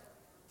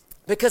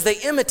 because they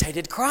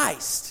imitated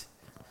Christ.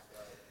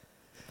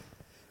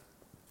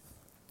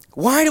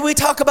 Why do we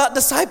talk about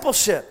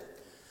discipleship?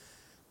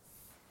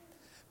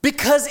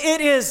 Because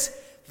it is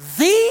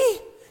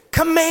the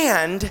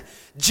command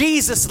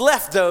Jesus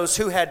left those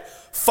who had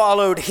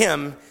followed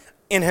him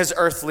in his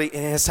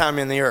time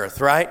in the earth,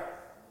 right?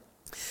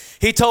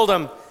 He told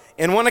them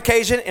in one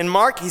occasion in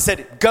Mark, he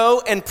said,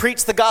 go and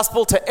preach the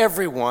gospel to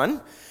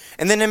everyone.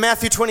 And then in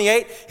Matthew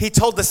 28, he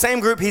told the same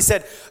group, he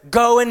said,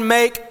 go and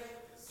make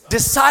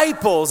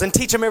disciples and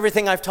teach them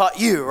everything I've taught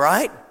you,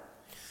 right?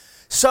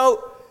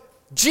 So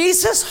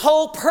Jesus'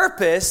 whole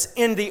purpose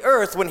in the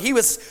earth, when he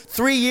was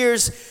 3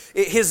 years,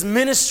 his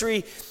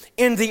ministry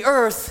in the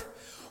earth,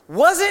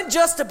 wasn't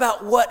just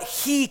about what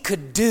he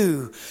could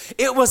do.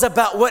 It was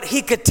about what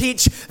he could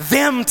teach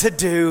them to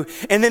do,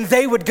 and then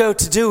they would go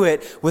to do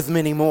it with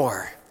many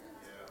more.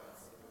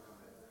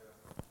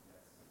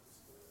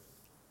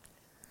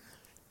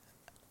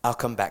 I'll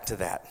come back to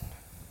that.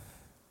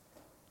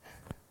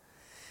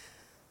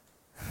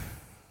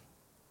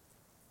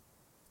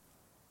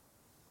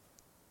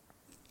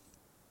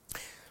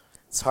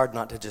 It's hard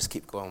not to just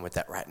keep going with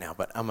that right now,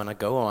 but I'm going to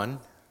go on,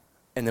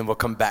 and then we'll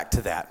come back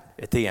to that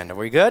at the end. Are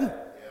we good? Yeah.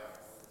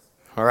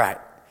 All right.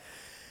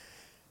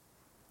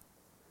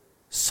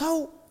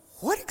 So,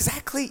 what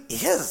exactly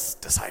is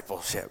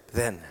discipleship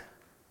then?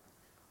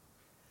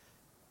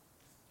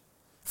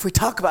 If we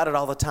talk about it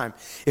all the time,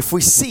 if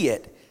we see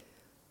it,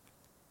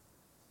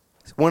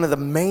 one of the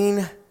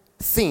main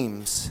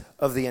themes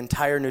of the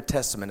entire New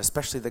Testament,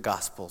 especially the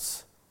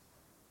Gospels.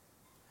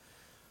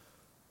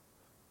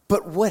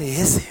 But what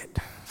is it?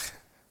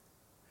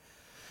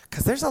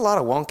 Because there's a lot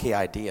of wonky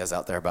ideas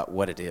out there about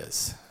what it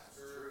is.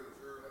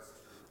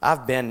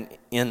 I've been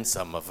in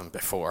some of them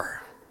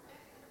before.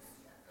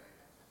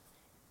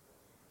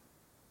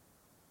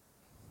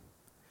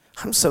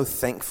 I'm so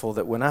thankful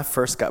that when I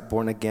first got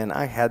born again,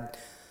 I had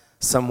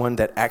someone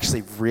that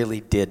actually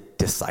really did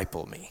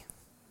disciple me.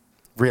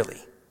 Really.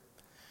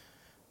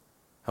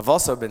 I've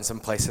also been some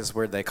places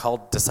where they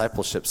called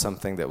discipleship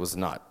something that was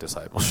not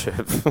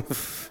discipleship.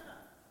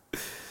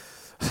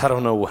 I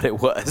don't know what it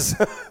was,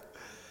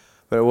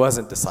 but it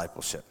wasn't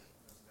discipleship.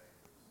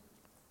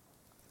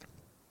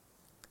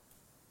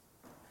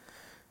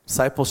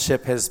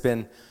 Discipleship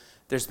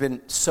there's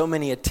been so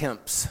many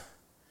attempts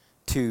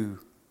to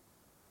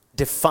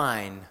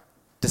define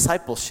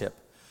discipleship.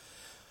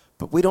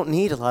 But we don't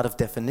need a lot of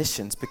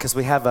definitions because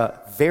we have a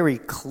very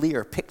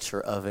clear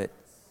picture of it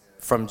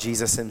from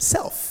Jesus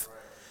himself.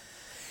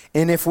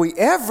 And if we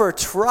ever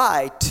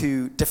try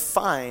to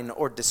define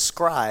or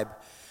describe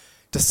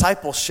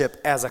discipleship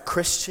as a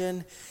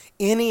Christian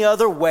any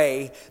other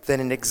way than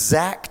an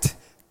exact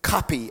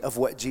copy of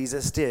what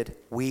Jesus did,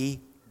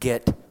 we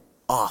get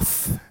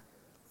off.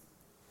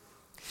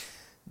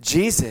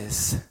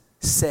 Jesus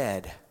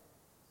said,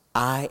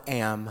 I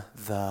am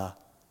the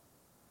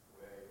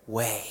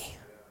way.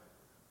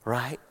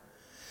 Right?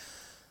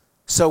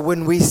 So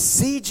when we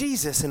see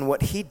Jesus and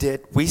what he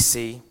did, we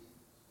see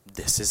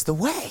this is the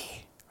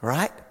way.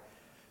 Right?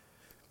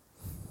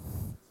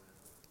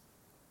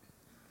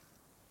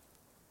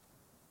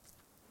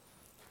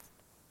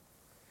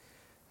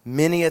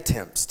 Many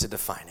attempts to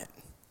define it.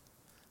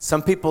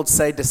 Some people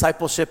say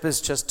discipleship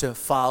is just to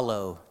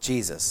follow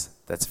Jesus.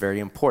 That's very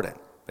important,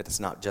 but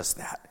it's not just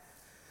that.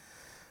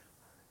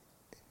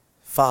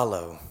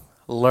 Follow,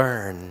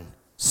 learn,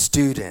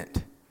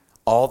 student,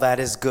 all that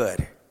is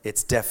good.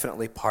 It's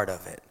definitely part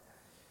of it.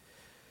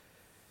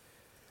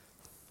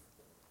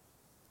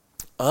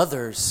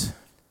 Others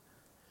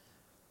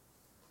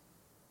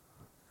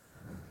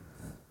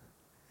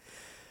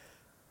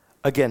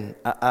again,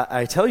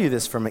 I tell you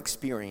this from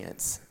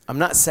experience. I'm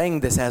not saying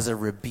this as a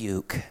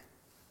rebuke.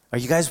 Are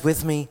you guys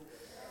with me?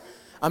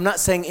 I'm not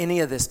saying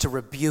any of this to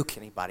rebuke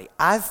anybody.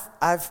 I've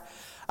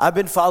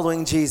been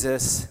following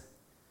Jesus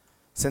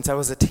since I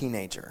was a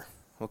teenager,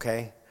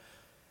 okay?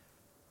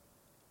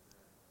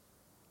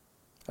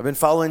 I've been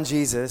following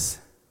Jesus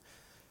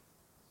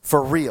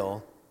for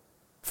real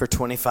for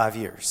 25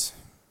 years.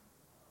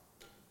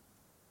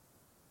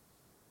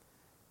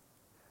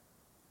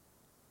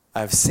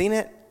 I've seen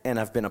it and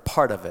I've been a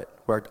part of it,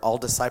 where all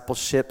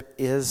discipleship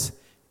is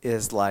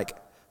like,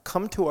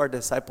 come to our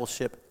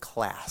discipleship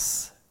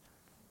class,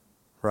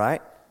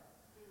 right?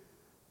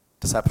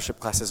 Discipleship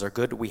classes are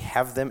good. We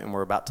have them, and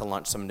we're about to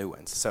launch some new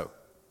ones. So,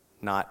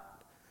 not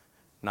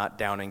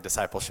downing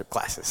discipleship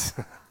classes.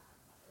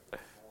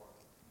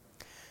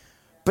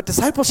 But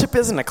discipleship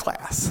isn't a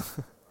class.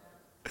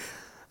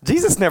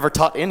 Jesus never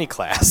taught any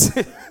class.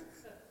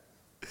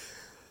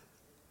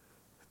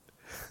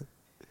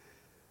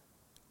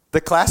 The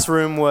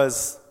classroom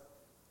was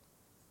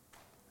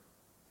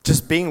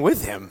just being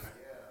with him,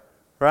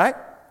 right?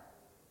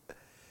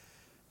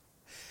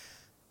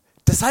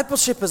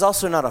 Discipleship is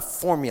also not a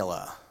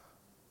formula.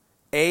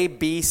 A,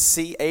 B,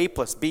 C, A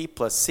plus B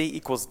plus C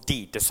equals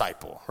D,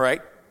 disciple,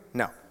 right?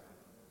 No.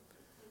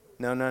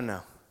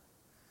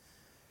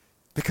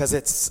 Because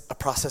it's a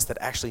process that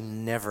actually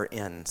never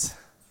ends,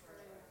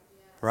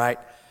 right?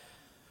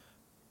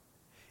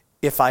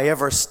 If I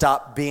ever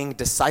stop being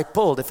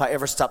discipled, if I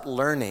ever stop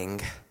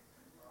learning,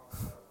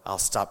 I'll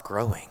stop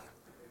growing.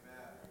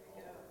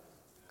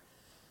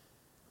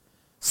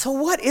 So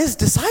what is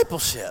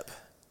discipleship?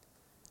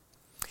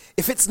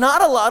 If it's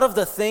not a lot of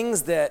the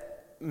things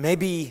that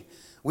maybe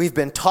we've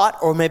been taught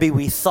or maybe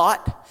we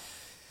thought,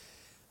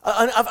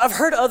 I've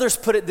heard others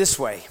put it this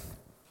way.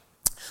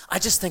 I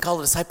just think all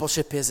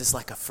discipleship is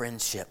like a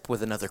friendship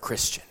with another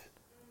Christian.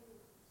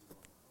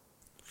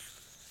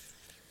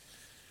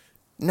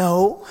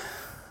 No,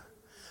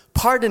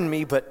 pardon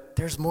me, but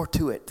there's more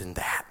to it than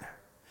that.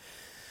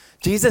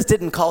 Jesus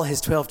didn't call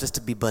his 12 just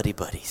to be buddy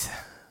buddies.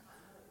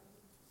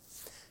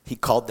 He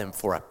called them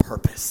for a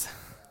purpose.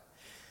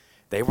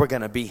 They were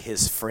going to be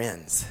his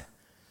friends,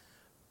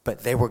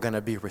 but they were going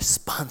to be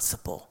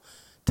responsible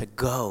to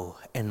go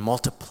and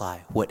multiply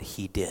what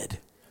he did,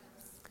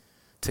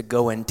 to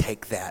go and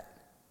take that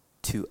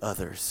to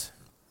others.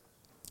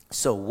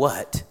 So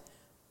what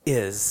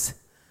is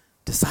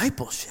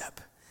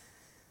discipleship?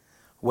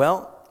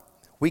 Well,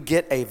 we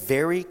get a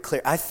very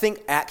clear, I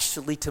think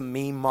actually to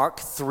me, Mark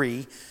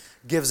 3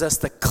 gives us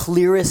the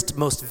clearest,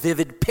 most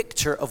vivid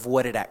picture of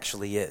what it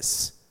actually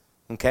is.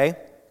 Okay?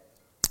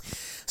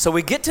 So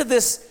we get to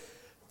this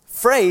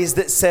phrase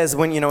that says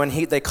when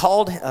he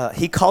called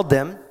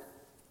them,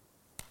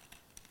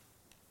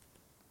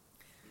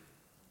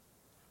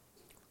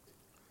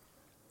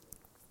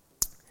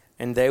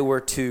 and they were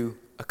to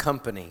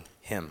accompany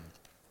him.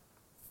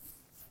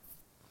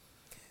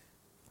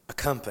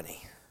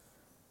 Accompany.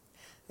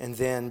 And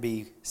then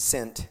be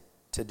sent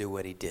to do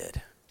what he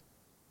did.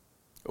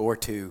 Or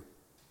to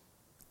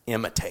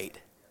imitate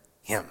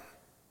him.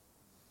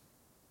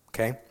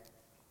 Okay?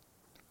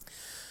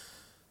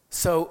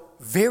 So,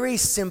 very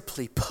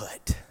simply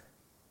put,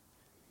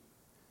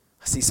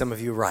 I see some of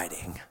you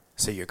writing,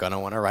 so you're going to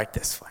want to write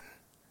this one.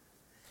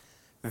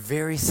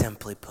 Very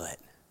simply put,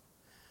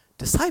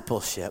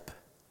 discipleship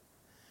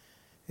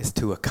is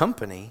to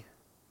accompany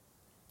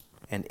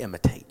and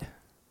imitate.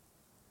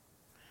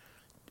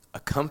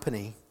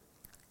 Accompany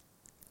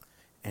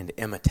and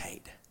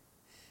imitate.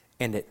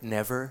 And it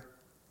never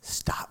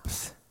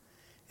stops.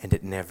 And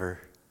it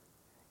never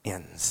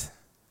ends.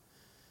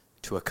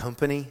 To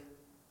accompany,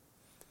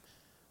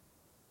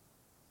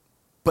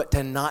 but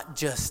to not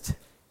just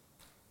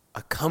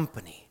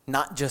accompany,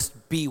 not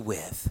just be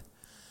with,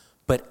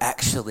 but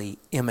actually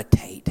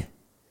imitate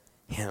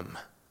him.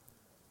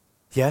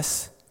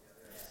 Yes?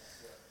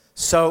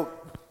 So,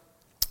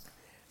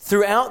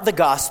 throughout all the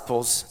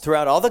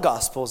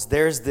Gospels,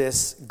 there's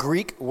this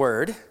Greek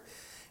word,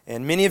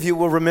 and many of you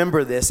will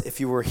remember this if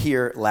you were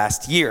here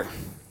last year.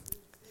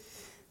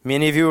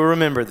 Many of you will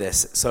remember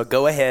this, so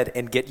go ahead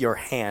and get your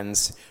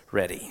hands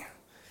ready.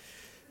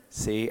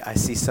 See, I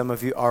see some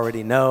of you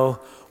already know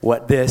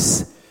what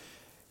this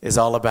is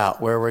all about,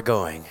 where we're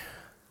going.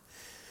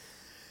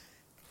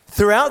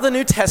 Throughout the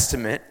New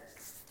Testament,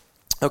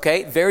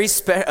 okay, very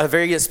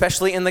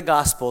especially in the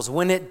Gospels,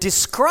 when it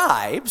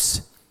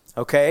describes,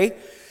 okay,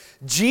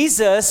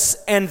 Jesus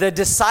and the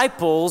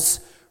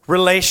disciples'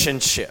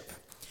 relationship,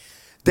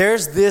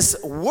 there's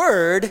this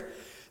word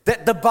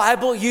that the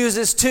Bible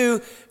uses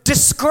to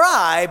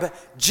describe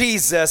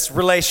Jesus'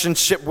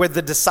 relationship with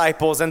the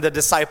disciples and the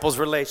disciples'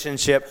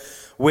 relationship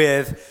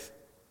with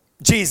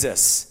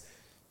Jesus.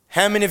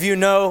 How many of you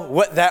know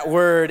what that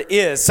word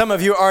is? Some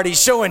of you are already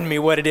showing me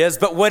what it is,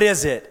 but what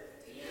is it?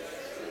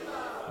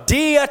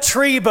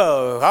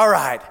 Diatribo. All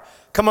right.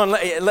 Come on,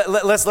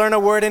 let's learn a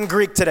word in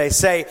Greek today.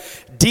 Say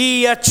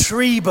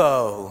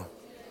diatribo.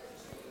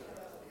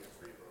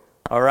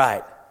 All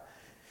right.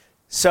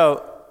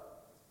 So,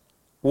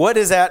 what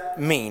does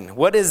that mean?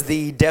 What is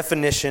the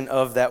definition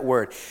of that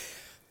word?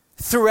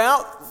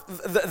 Throughout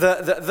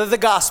the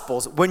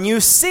Gospels, when you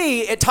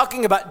see it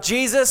talking about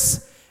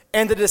Jesus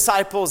and the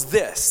disciples,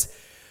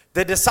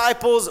 the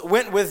disciples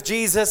went with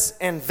Jesus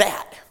and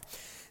that.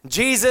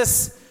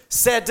 Jesus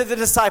said to the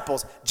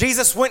disciples,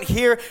 Jesus went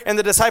here and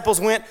the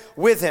disciples went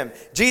with him.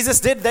 Jesus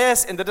did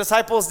this and the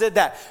disciples did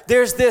that.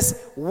 There's this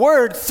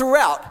word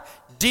throughout,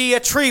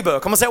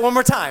 diatribo. Come on, say it one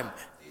more time.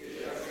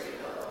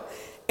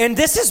 And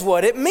this is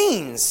what it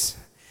means.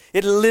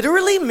 It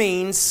literally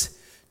means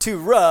to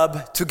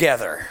rub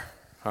together.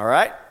 All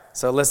right?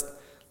 So let's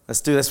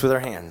do this with our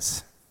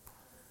hands.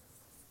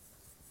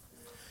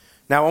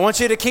 Now, I want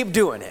you to keep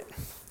doing it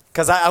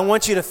because I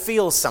want you to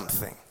feel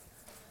something.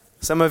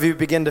 Some of you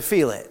begin to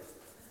feel it.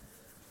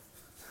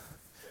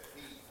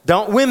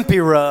 Don't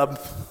wimpy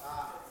rub.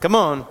 Come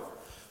on.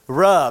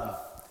 Rub.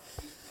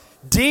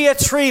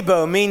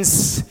 Diatribo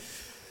means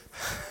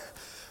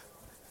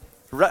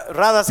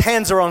Radha's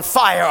hands are on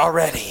fire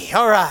already.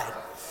 All right.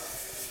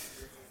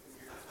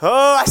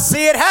 Oh, I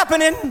see it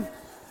happening.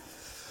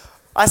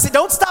 I see,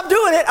 don't stop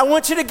doing it. I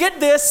want you to get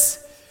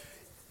this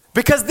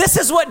because this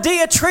is what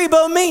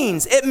diatribo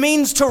means. It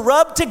means to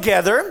rub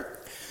together,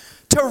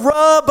 to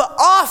rub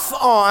off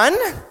on,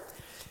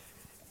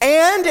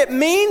 and it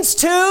means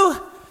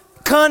to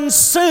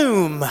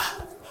consume.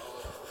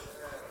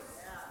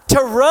 To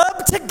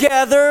rub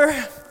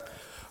together,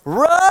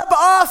 rub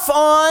off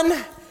on,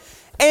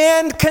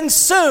 and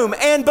consume.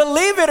 And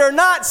believe it or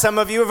not, some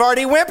of you have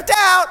already wimped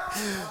out.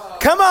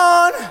 Come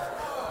on.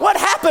 What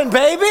happened,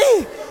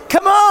 baby?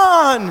 Come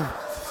on.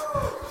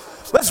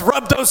 Let's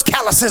rub those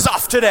calluses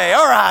off today.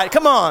 All right,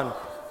 come on.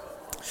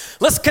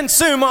 Let's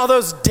consume all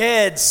those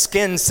dead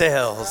skin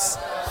cells.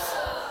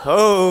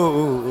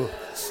 Oh.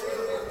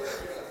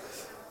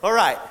 All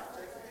right.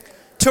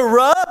 To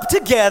rub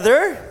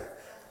together,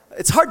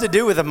 it's hard to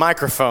do with a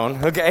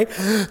microphone, okay?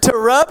 To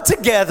rub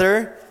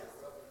together,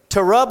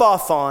 to rub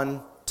off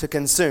on, to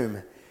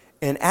consume.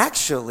 And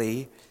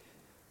actually,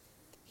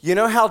 you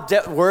know how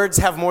words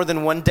have more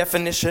than one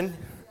definition?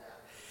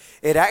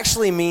 It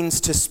actually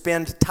means to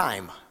spend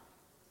time.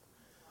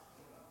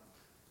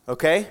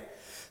 Okay?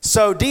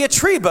 So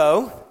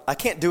diatribo, I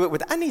can't do it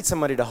with, I need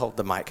somebody to hold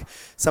the mic.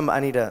 I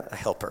need a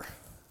helper.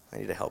 I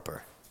need a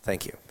helper.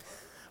 Thank you.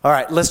 All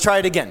right, let's try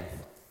it again.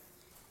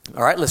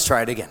 All right, let's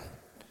try it again.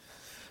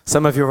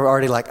 Some of you are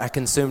already like, I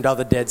consumed all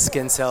the dead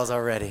skin cells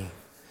already.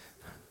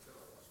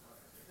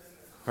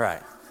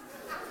 Right.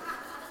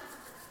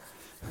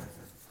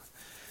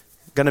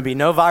 Going to be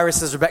no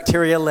viruses or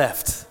bacteria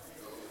left.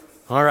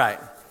 All right.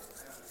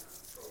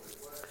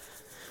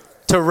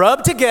 To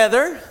rub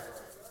together.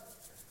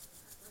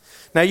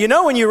 Now, you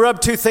know when you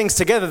rub two things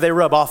together, they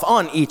rub off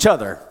on each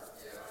other.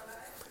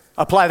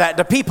 Apply that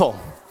to people.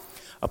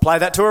 Apply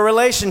that to a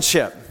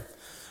relationship.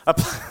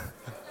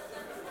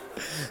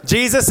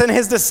 Jesus and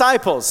his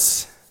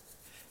disciples.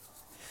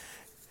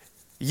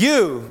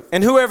 You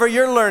and whoever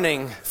you're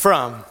learning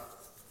from.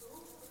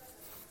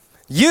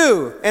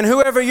 You and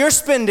whoever you're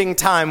spending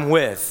time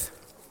with.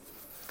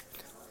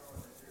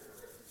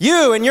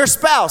 You and your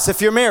spouse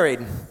if you're married.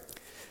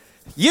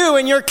 You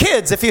and your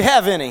kids if you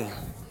have any.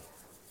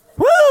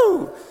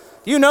 Woo!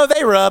 You know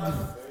they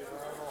rub.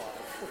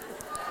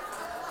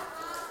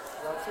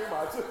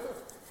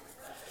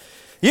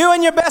 You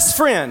and your best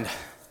friend.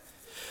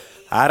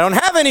 I don't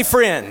have any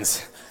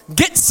friends.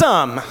 Get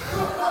some.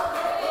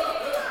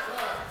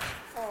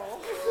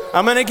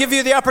 I'm going to give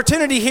you the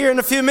opportunity here in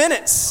a few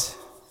minutes.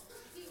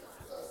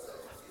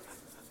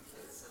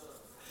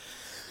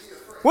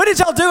 What did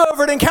y'all do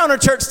over at Encounter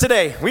Church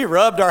today? We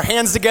rubbed our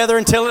hands together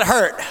until it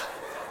hurt.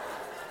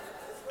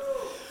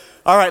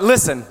 All right,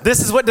 listen.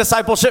 This is what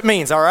discipleship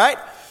means, all right?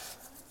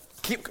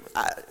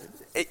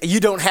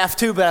 You don't have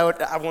to,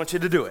 but I want you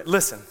to do it.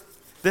 Listen.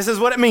 This is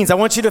what it means. I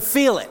want you to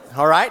feel it,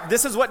 all right?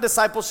 This is what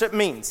discipleship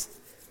means.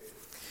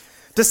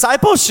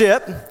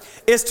 Discipleship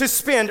is to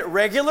spend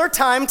regular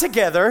time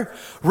together,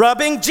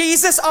 rubbing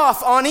Jesus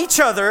off on each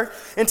other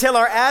until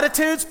our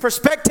attitudes,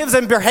 perspectives,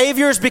 and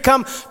behaviors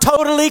become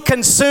totally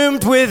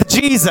consumed with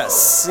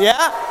Jesus.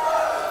 Yeah?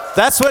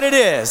 That's what it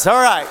is.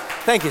 All right.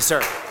 Thank you,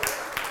 sir.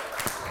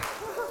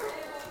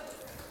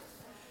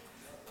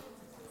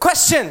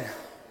 Question.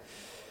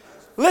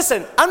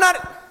 Listen,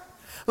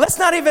 let's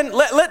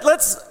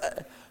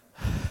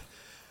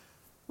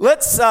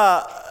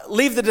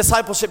leave the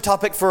discipleship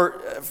topic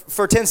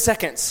for 10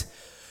 seconds.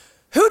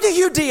 Who do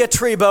you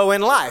diatribo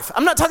in life?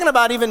 I'm not talking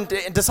about even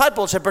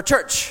discipleship or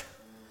church.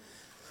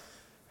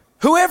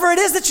 Whoever it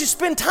is that you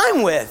spend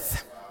time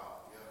with.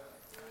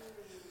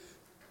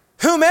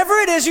 Whomever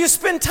it is you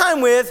spend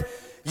time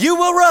with, you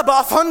will rub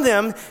off on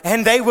them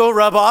and they will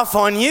rub off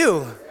on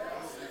you.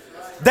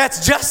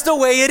 That's just the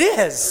way it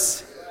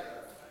is.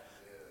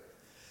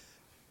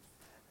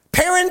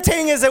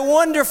 Parenting is a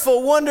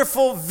wonderful,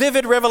 wonderful,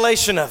 vivid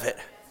revelation of it.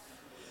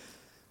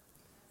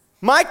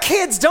 My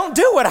kids don't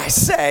do what I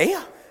say.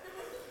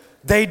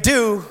 They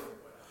do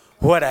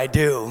what I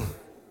do.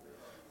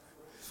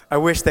 I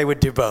wish they would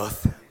do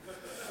both.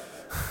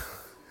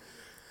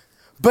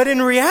 But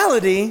in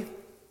reality,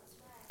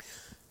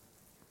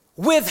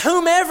 with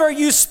whomever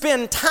you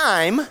spend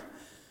time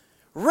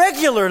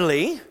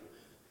regularly,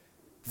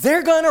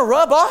 they're going to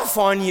rub off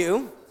on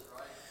you,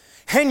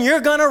 and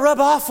you're going to rub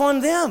off on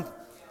them.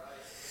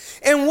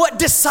 And what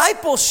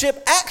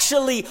discipleship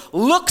actually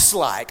looks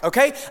like,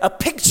 okay? A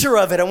picture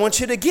of it I want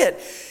you to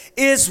get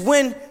is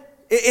when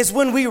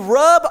we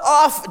rub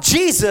off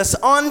Jesus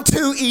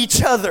onto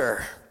each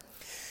other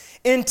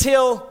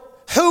until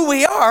who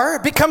we are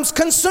becomes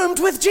consumed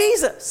with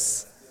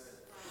Jesus.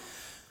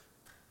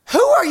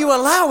 Who are you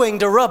allowing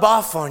to rub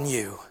off on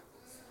you?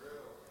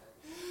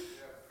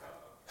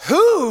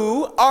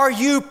 Who are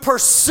you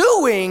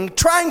pursuing,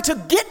 trying to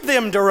get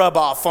them to rub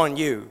off on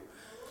you?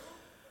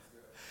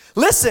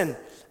 Listen,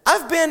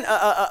 I've been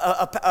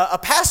a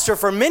pastor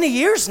for many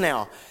years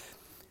now.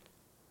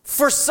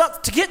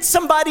 To get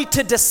somebody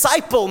to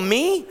disciple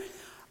me,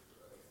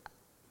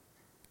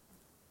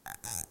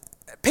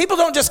 people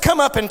don't just come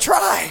up and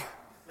try.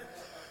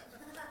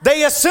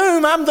 They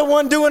assume I'm the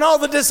one doing all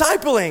the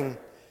discipling.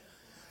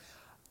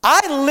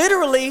 I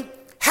literally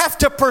have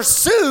to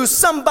pursue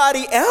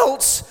somebody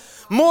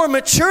else more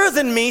mature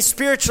than me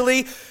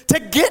spiritually to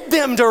get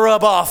them to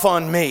rub off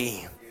on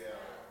me.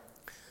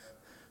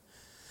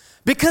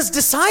 Because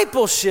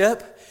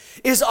discipleship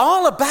is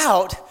all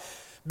about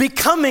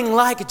becoming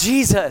like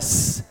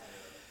Jesus,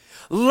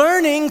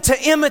 learning to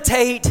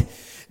imitate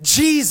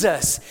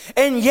Jesus.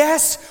 And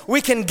yes,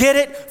 we can get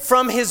it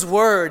from His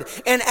Word.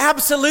 And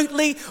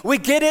absolutely, we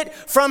get it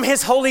from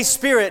His Holy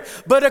Spirit.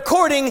 But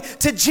according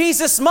to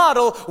Jesus'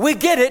 model, we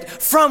get it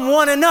from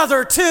one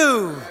another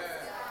too.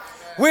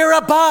 We're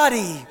a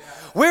body.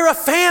 We're a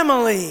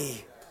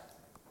family.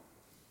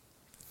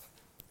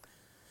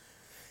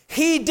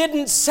 He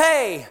didn't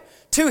say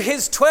to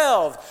His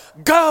 12,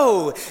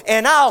 go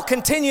and I'll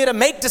continue to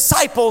make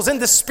disciples in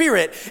the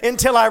Spirit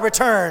until I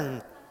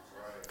return.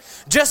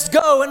 Just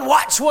go and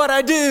watch what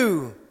I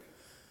do.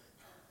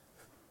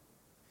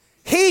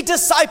 He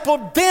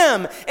discipled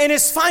them, and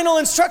His final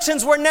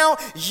instructions were, now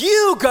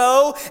you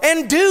go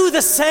and do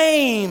the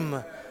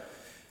same.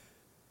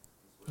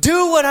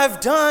 Do what I've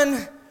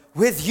done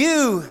with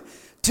you.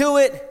 Do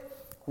it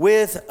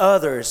with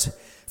others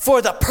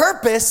for the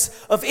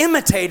purpose of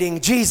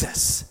imitating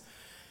Jesus.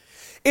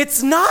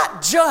 It's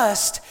not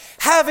just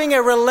having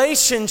a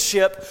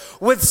relationship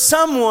with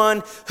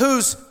someone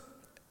who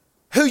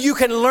you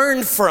can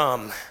learn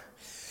from.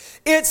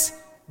 It's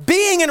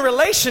being in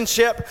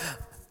relationship,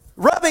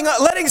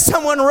 letting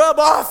someone rub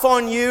off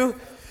on you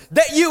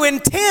that you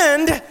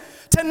intend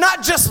to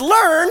not just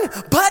learn,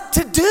 but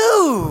to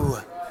do.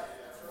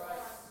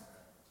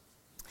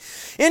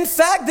 In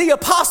fact, the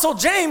Apostle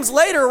James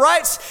later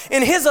writes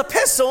in his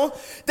epistle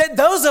that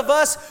those of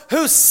us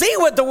who see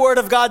what the Word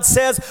of God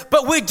says,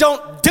 but we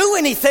don't do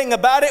anything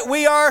about it,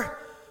 we are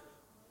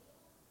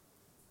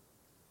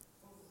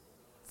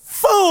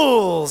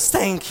fools.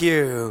 Thank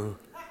you.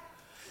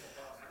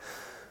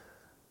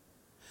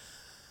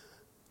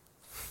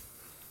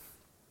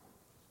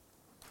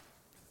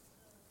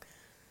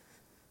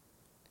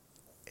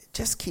 It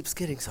just keeps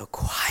getting so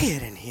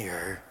quiet in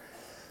here.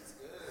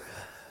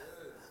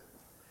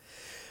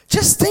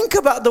 Just think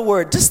about the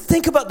word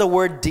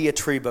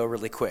diatribo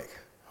really quick,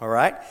 all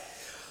right?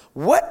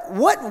 What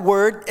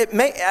word,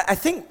 I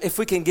think if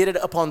we can get it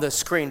up on the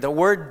screen, the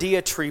word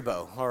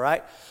diatribo, all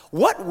right?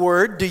 What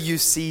word do you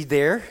see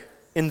there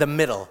in the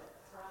middle?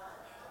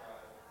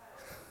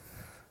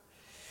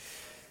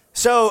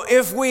 So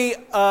if we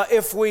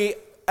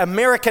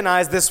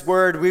Americanize this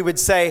word, we would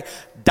say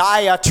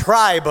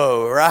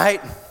diatribo, right?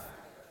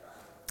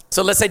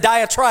 So let's say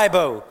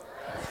diatribo.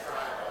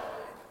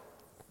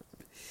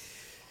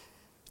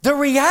 The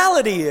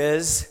reality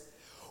is,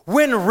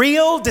 when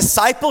real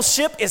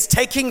discipleship is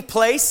taking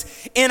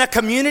place in a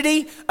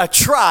community, a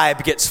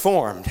tribe gets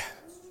formed.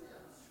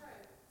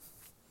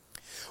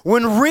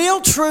 When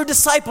real true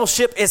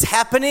discipleship is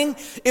happening,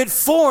 it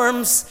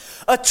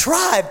forms a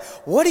tribe.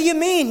 What do you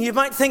mean? You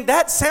might think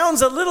that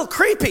sounds a little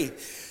creepy.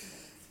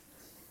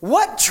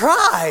 What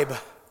tribe?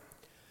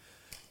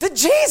 The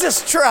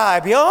Jesus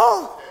tribe,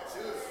 y'all.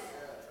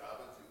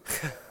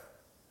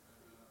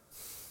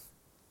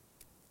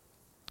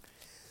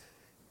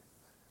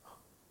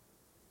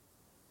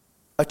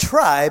 A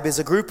tribe is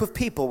a group of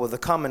people with a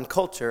common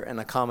culture and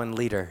a common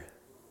leader.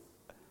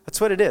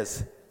 That's what it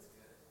is.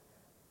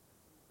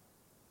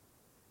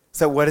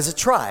 So what is a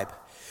tribe?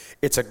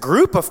 It's a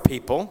group of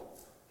people,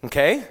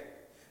 okay?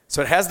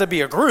 So it has to be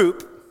a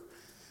group.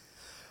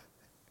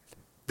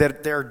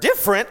 That they're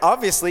different,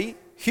 obviously.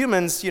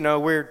 Humans,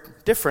 we're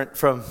different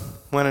from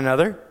one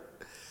another.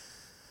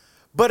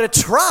 But a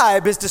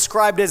tribe is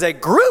described as a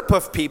group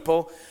of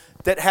people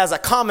that has a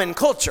common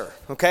culture,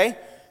 okay?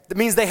 That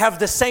means they have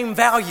the same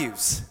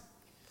values.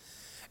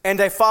 And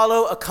they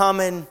follow a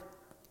common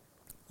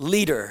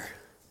leader.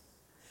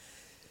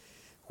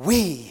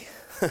 We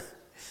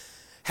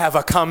have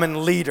a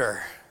common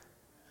leader.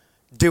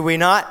 Do we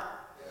not?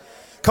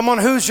 Come on,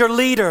 who's your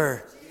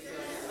leader?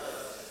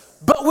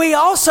 But we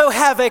also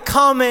have a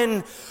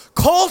common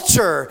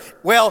culture.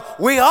 Well,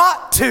 we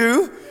ought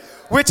to,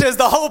 which is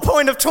the whole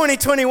point of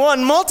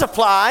 2021,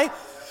 multiply.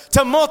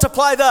 To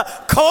multiply the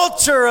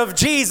culture of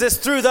Jesus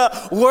through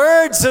the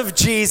words of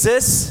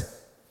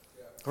Jesus.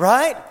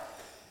 Right?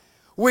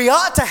 We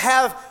ought to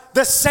have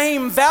the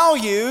same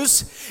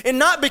values, and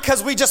not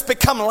because we just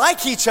become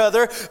like each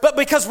other, but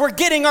because we're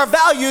getting our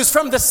values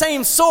from the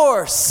same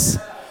source.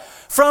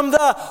 From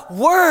the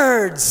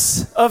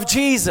words of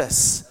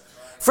Jesus.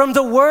 From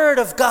the Word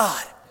of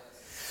God.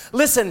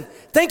 Listen,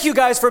 thank you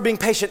guys for being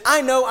patient.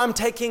 I know I'm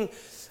taking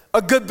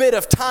a good bit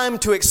of time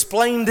to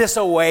explain this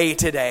away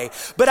today,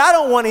 but I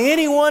don't want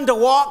anyone to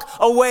walk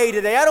away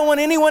today. I don't want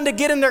anyone to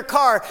get in their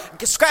car,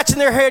 scratching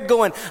their head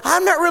going,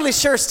 I'm not really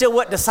sure still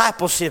what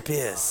discipleship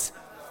is.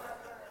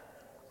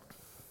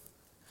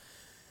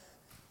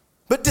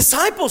 But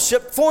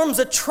discipleship forms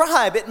a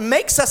tribe. It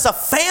makes us a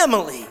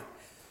family.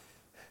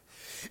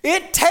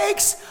 It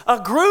takes a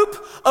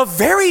group of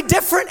very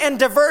different and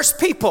diverse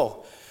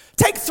people.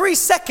 Take 3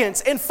 seconds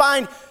and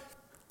find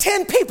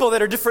 10 people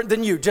that are different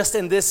than you just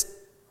in this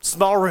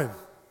small room.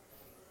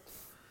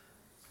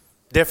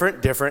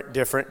 Different.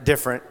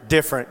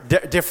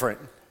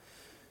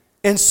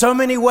 In so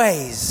many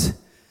ways.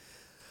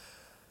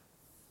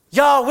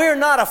 Y'all, we're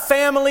not a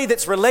family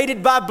that's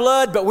related by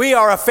blood, but we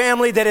are a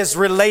family that is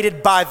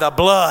related by the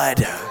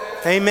blood.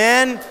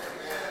 Amen.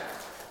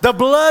 The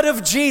blood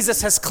of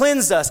Jesus has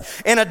cleansed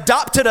us and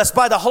adopted us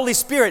by the Holy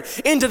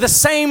Spirit into the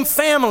same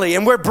family,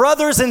 and we're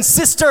brothers and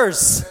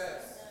sisters.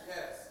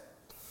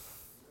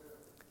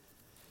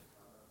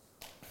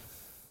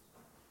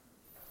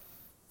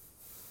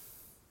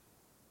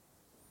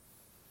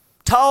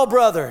 Tall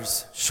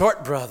brothers,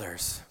 short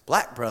brothers,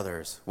 black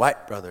brothers,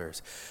 white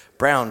brothers,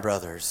 brown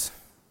brothers,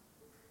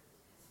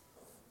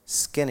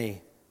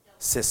 skinny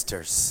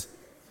sisters.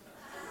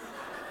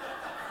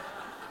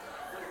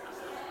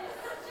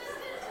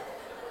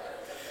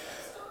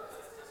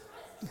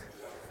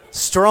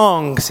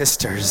 Strong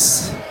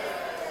sisters.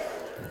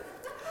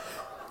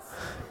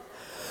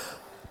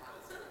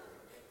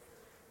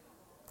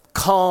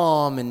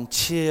 Calm and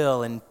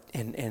chill and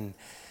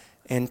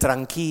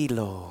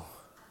tranquilo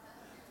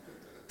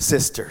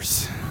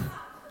sisters.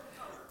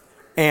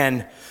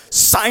 And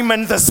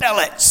Simon the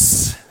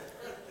Zealots.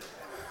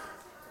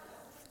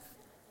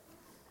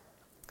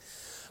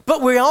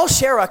 But we all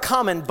share a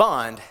common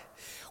bond.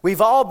 We've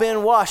all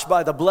been washed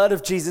by the blood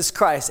of Jesus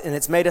Christ, and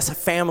it's made us a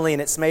family,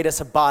 and it's made us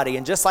a body.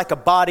 And just like a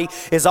body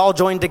is all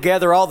joined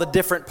together, all the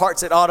different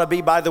parts it ought to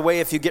be. By the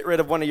way, if you get rid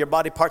of one of your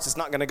body parts, it's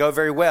not going to go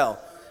very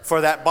well for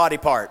that body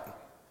part.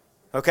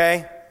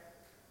 Okay?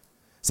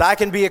 So I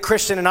can be a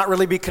Christian and not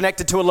really be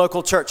connected to a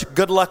local church.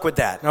 Good luck with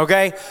that,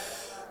 okay?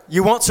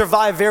 You won't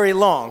survive very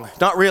long.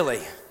 Not really,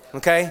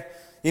 okay?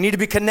 You need to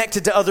be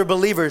connected to other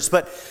believers.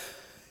 But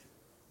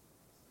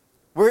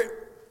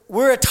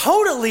we're a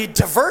totally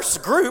diverse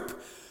group.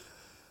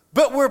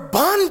 But we're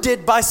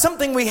bonded by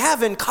something we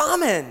have in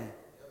common.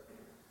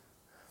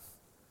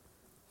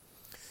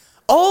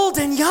 Old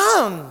and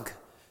young.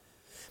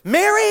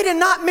 Married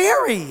and not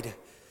married.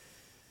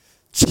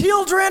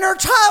 Children or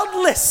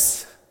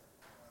childless.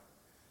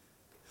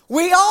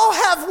 We all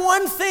have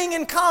one thing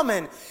in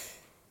common.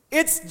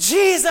 It's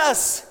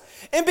Jesus.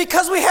 And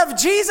because we have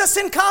Jesus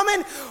in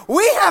common,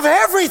 we have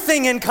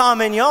everything in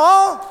common,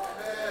 y'all.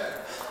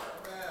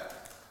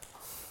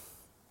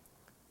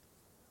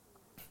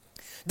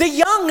 The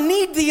young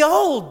need the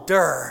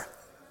older.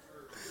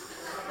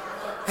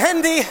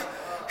 And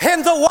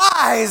the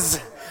wise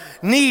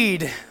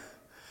need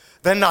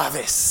the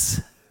novice.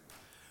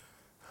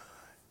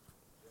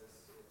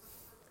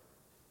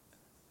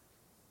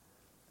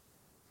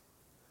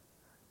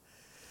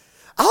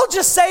 I'll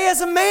just say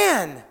as a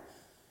man,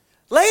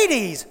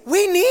 ladies,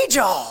 we need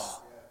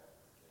y'all.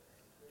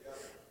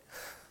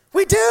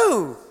 We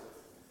do.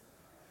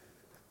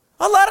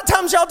 A lot of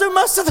times y'all do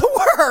most of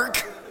the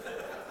work.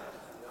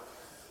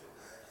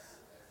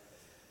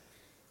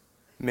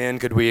 Men,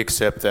 could we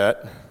accept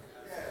that?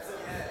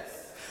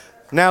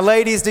 Now,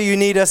 ladies, do you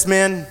need us,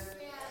 men?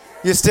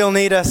 You still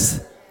need us?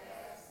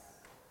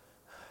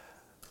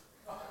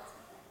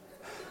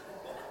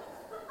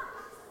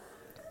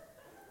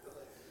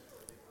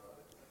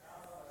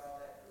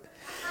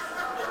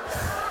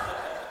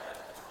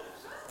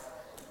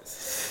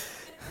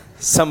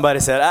 Somebody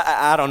said,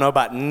 I don't know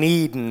about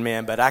needing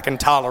men, but I can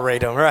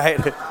tolerate them,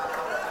 right?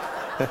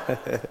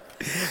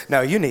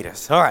 No, you need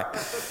us. All right.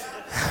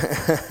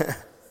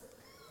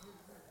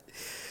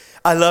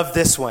 I love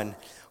this one.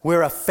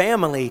 We're a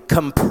family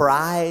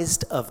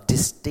comprised of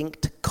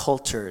distinct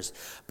cultures,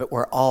 but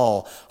we're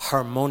all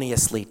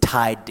harmoniously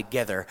tied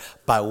together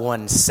by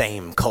one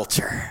same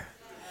culture.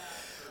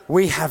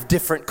 We have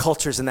different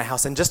cultures in the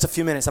house. In just a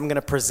few minutes, I'm going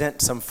to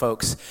present some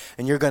folks,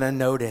 and you're going to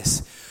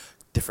notice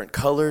different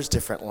colors,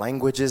 different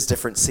languages,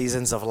 different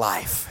seasons of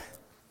life.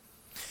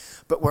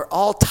 But we're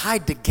all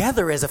tied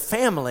together as a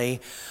family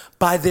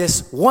by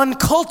this one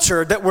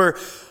culture that we're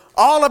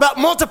all about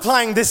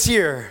multiplying this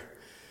year.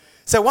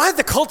 So why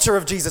the culture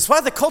of Jesus?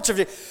 Why the culture of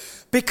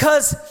Jesus?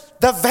 Because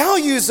the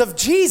values of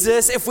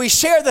Jesus, if we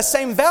share the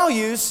same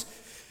values,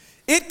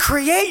 it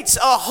creates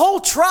a whole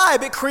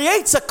tribe. It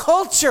creates a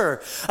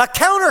culture, a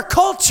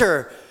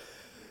counterculture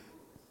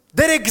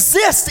that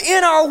exists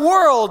in our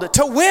world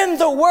to win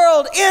the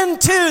world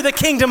into the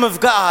kingdom of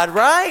God,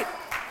 right?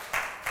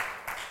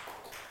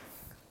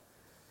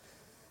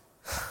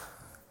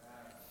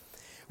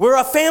 We're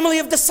a family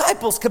of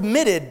disciples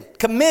committed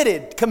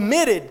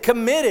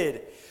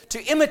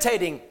to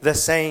imitating the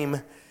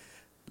same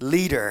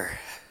leader.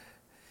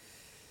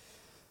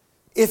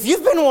 If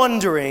you've been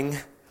wondering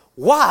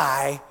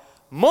why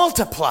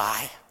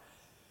multiply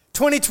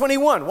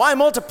 2021, why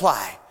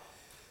multiply?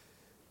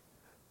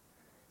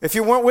 If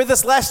you weren't with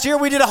us last year,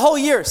 we did a whole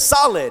year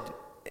solid.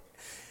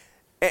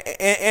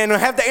 And I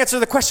have to answer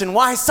the question,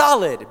 why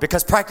solid?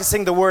 Because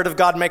practicing the word of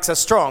God makes us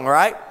strong,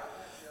 right?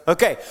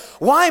 Okay.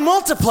 Why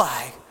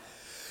multiply?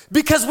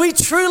 Because we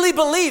truly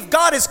believe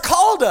God has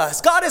called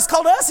us. God has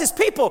called us, his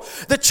people,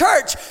 the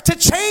church, to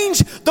change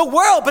the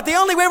world. But the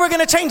only way we're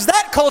going to change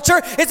that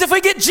culture is if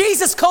we get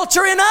Jesus'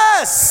 culture in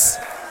us.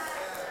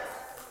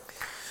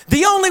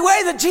 The only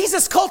way that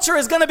Jesus' culture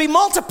is going to be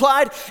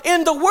multiplied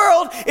in the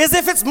world is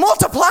if it's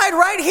multiplied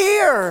right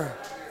here.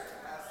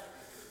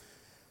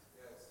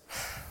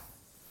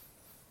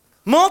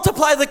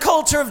 Multiply the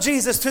culture of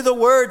Jesus through the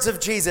words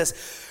of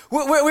Jesus.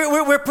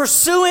 We're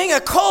pursuing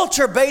a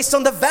culture based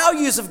on the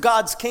values of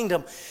God's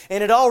kingdom,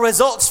 and it all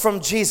results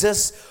from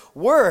Jesus'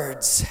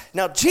 words.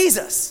 Now,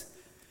 Jesus.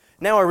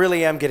 Now I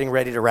really am getting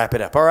ready to wrap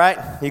it up. All right?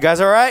 You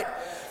guys all right?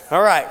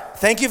 All right.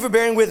 Thank you for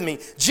bearing with me.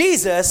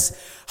 Jesus,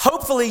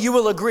 hopefully you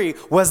will agree,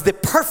 was the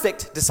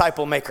perfect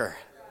disciple maker.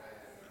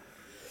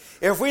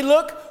 If we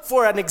look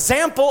for an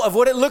example of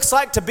what it looks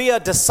like to be a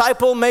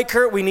disciple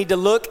maker, we need to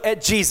look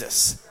at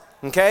Jesus.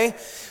 Okay?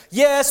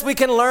 Yes, we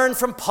can learn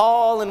from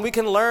Paul, and we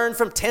can learn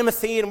from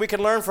Timothy, and we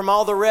can learn from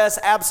all the rest.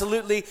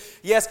 Absolutely.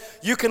 Yes,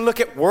 you can look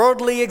at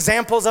worldly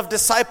examples of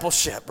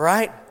discipleship,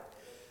 right?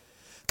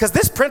 Because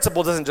this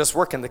principle doesn't just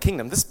work in the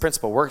kingdom. This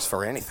principle works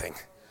for anything,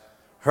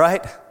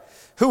 right?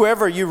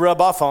 Whoever you rub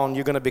off on,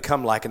 you're going to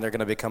become like, and they're going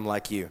to become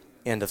like you.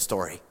 End of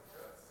story.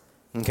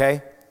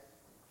 Okay?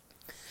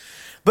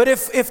 But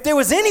if there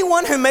was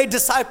anyone who made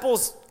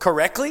disciples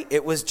correctly,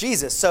 it was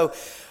Jesus. So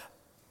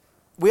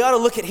we ought to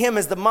look at him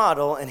as the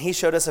model, and he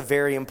showed us a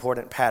very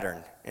important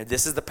pattern. And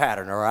this is the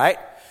pattern, all right?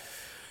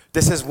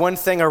 This is one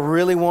thing I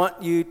really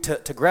want you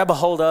to grab a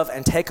hold of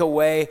and take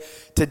away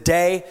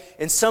today.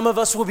 And some of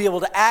us will be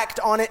able to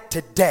act on it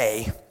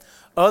today.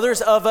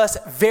 Others of us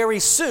very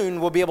soon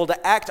will be able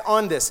to act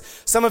on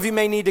this. Some of you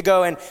may need to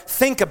go and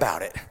think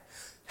about it,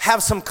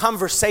 have some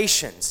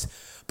conversations.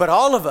 But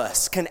all of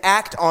us can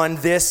act on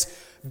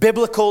this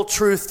biblical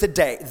truth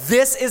today.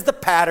 This is the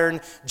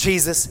pattern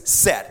Jesus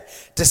set.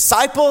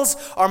 Disciples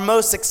are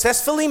most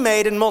successfully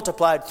made and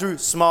multiplied through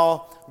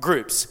small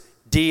groups.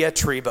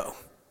 Diatribo.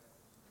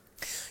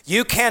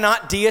 You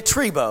cannot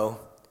diatribo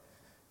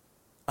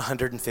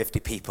 150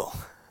 people.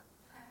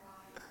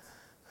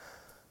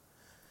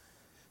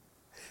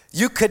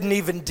 You couldn't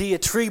even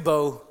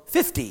diatribo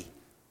 50.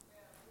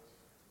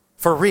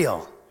 For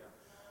real.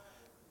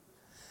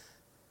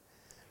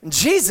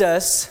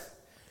 Jesus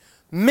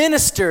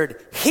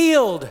ministered,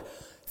 healed,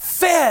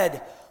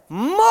 fed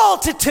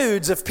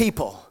multitudes of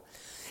people.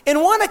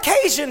 In one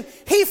occasion,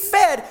 he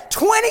fed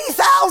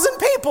 20,000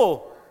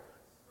 people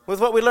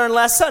with what we learned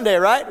last Sunday,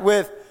 right?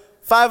 With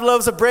 5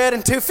 loaves of bread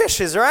and 2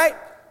 fishes, right?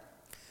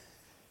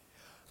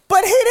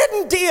 But he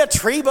didn't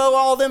diatribo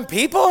all them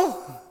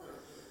people.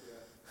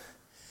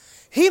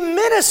 He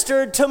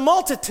ministered to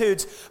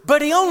multitudes,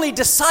 but he only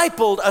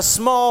discipled a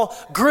small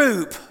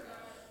group.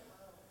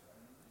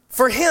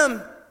 For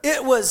him,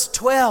 it was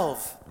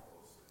 12.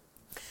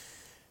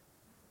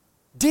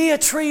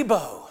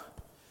 Diatribo.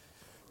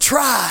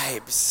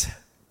 Tribes.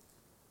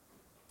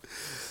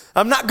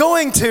 I'm not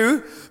going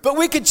to, but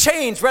we could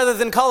change. Rather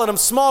than calling them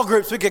small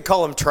groups, we could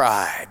call them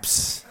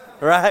tribes.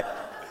 Right?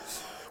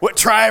 What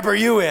tribe are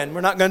you in?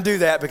 We're not going to do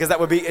that because that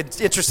would be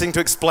interesting to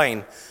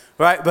explain.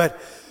 right? But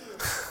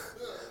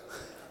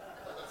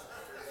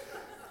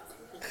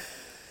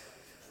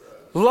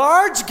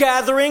large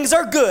gatherings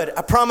are good.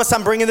 I promise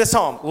I'm bringing this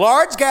home.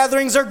 Large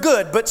gatherings are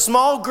good, but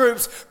small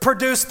groups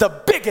produce the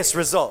biggest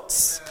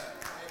results.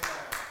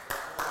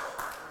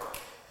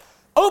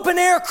 Open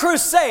air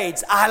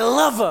crusades, I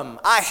love them.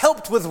 I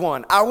helped with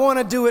one. I want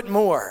to do it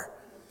more.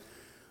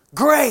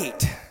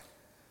 Great.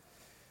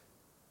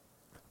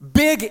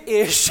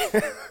 Big-ish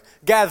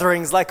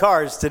gatherings like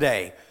ours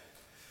today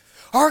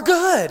are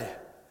good.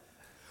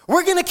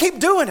 We're going to keep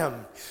doing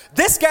them.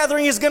 This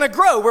gathering is going to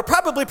grow. We're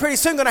probably pretty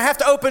soon going to have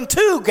to open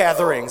 2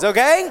 gatherings,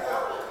 okay?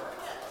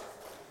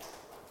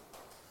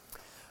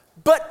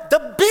 But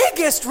the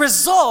biggest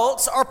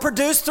results are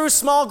produced through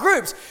small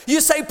groups.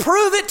 You say,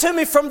 prove it to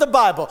me from the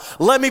Bible.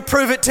 Let me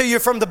prove it to you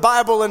from the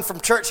Bible and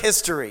from church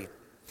history.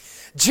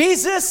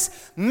 Jesus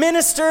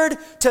ministered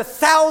to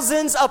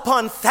thousands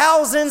upon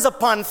thousands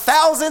upon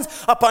thousands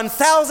upon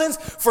thousands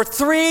for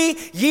 3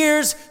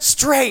 years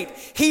straight.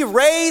 He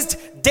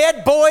raised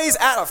dead boys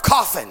out of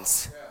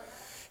coffins.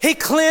 He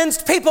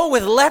cleansed people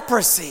with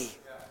leprosy.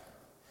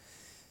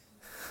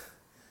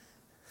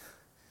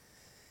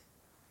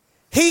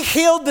 He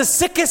healed the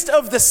sickest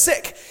of the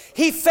sick.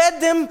 He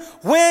fed them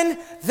when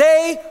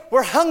they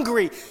were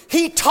hungry.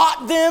 He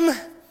taught them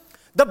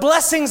the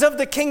blessings of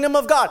the kingdom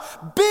of God.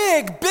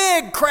 Big,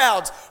 big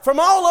crowds from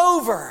all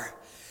over.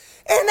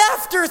 And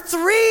after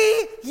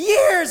 3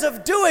 years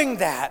of doing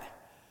that,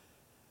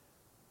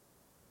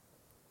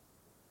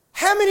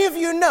 how many of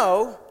you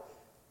know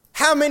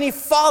how many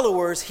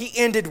followers he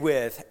ended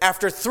with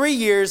after 3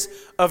 years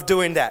of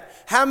doing that?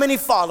 How many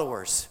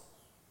followers?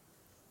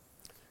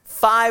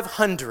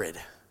 500.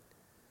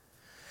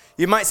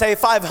 You might say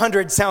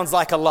 500 sounds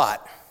like a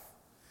lot.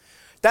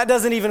 That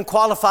doesn't even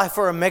qualify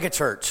for a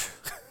megachurch.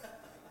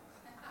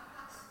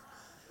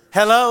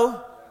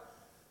 Hello?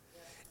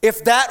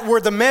 If that were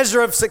the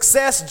measure of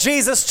success,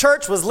 Jesus'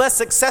 church was less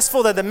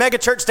successful than the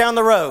megachurch down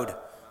the road.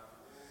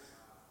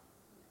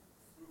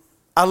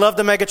 I love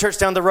the megachurch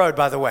down the road,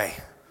 by the way.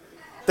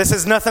 This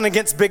is nothing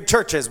against big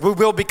churches. We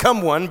will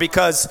become one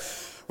because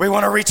we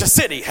want to reach a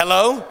city.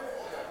 Hello?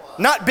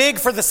 Not big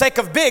for the sake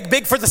of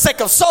big for the sake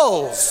of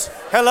souls.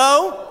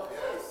 Hello?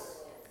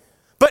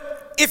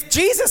 But if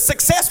Jesus'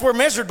 success were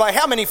measured by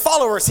how many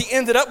followers he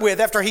ended up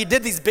with after he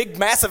did these big,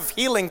 massive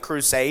healing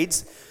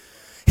crusades,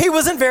 he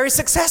wasn't very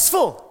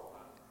successful.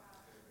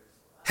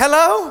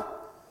 Hello?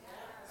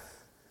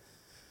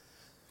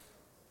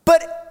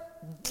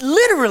 But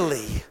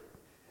literally,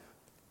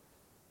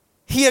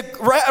 he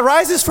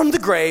arises from the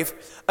grave,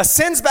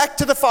 ascends back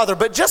to the Father.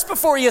 But just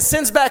before he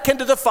ascends back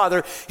into the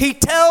Father, he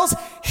tells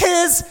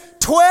his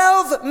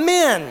 12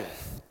 men,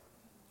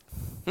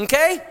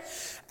 okay?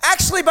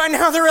 Actually, by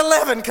now they're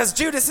 11 because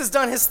Judas has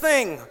done his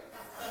thing.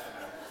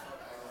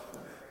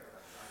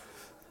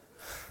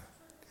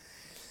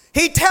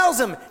 He tells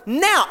them,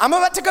 now I'm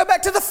about to go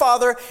back to the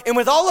Father, and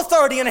with all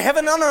authority in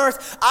heaven and on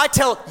earth, I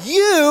tell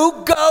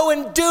you, go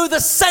and do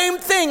the same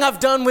thing I've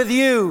done with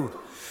you.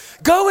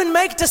 Go and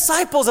make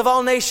disciples of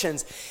all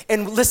nations.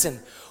 And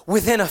listen,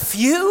 within a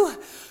few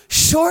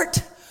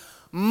short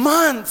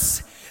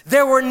months,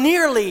 there were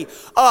nearly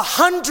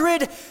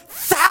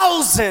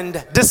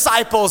 100,000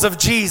 disciples of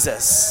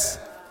Jesus.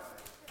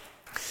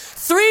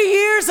 3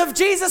 years of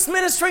Jesus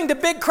ministering to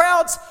big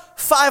crowds,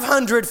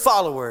 500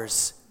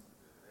 followers.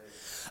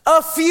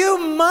 A few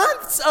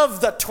months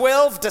of the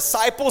 12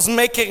 disciples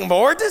making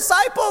more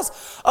disciples,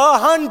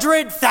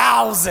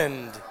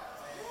 100,000.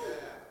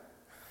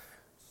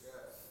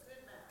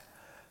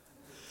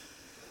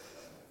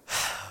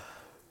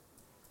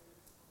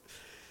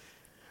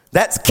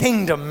 That's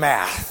kingdom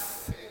math.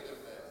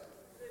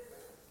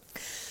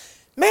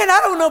 Man, I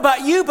don't know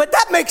about you, but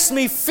that makes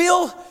me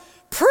feel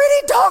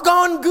pretty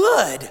doggone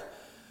good.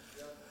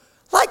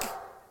 Like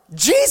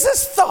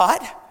Jesus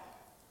thought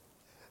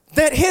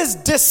that his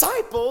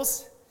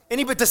disciples,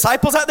 any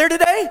disciples out there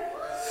today,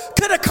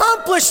 could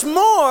accomplish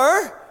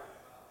more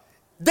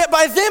that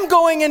by them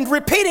going and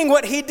repeating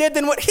what he did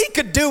than what he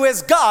could do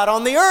as God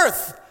on the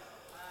earth.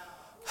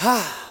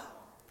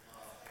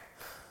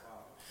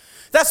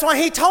 That's why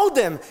he told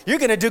them, you're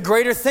going to do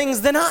greater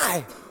things than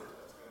I.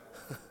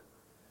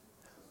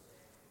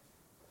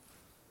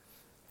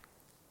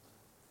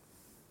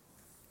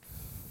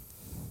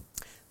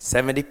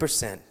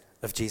 "70%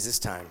 of Jesus'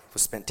 time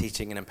was spent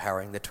teaching and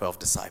empowering the 12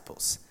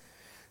 disciples.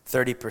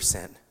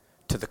 30%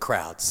 to the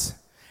crowds,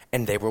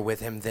 and they were with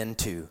him then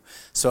too.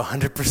 So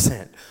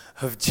 100%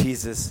 of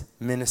Jesus'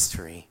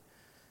 ministry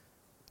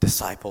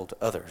discipled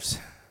others.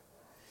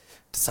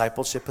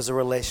 Discipleship is a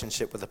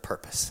relationship with a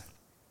purpose.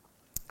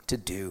 To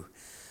do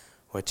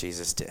what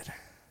Jesus did.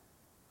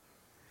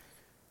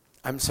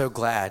 I'm so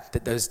glad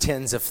that those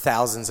tens of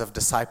thousands of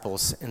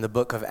disciples in the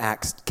book of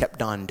Acts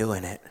kept on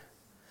doing it,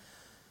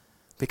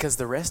 because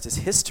the rest is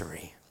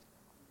history.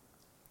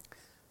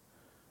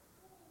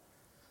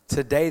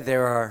 Today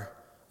there are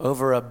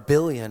over 1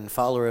 billion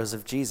followers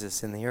of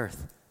Jesus in the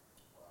earth.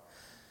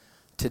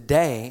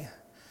 Today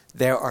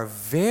there are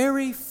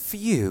very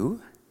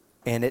few,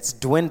 and it's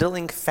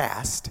dwindling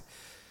fast,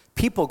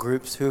 people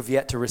groups who have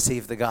yet to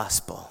receive the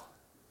gospel.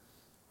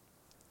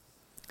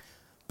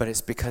 But it's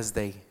because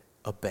they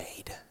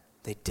obeyed.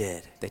 They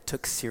did. They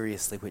took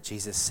seriously what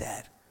Jesus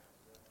said.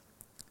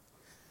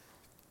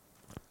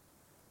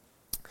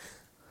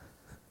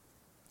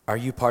 Are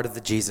you part of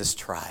the Jesus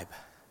tribe?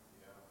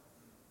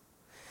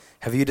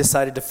 Have you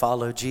decided to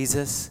follow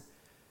Jesus?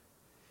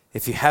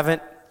 If you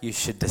haven't, you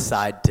should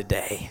decide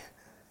today.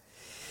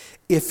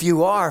 If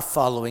you are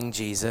following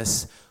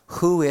Jesus,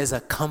 who is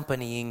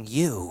accompanying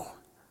you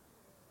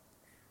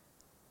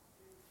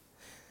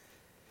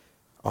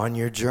on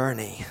your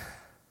journey?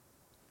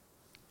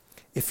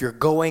 If you're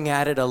going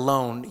at it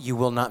alone, you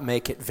will not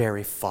make it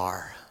very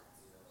far.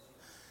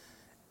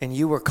 And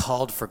you were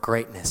called for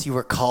greatness. You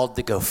were called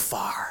to go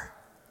far.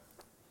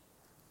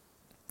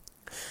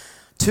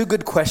 2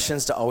 good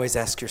questions to always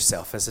ask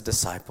yourself as a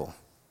disciple.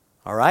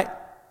 All right?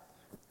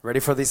 Ready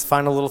for these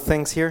final little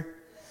things here?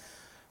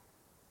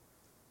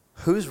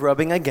 Who's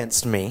rubbing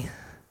against me?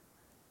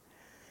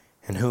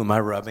 And who am I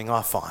rubbing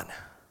off on?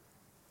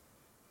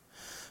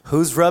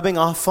 Who's rubbing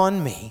off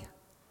on me?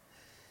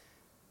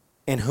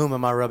 And whom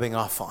am I rubbing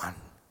off on?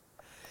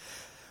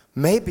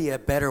 Maybe a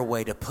better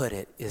way to put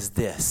it is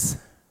this.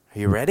 Are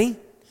you ready?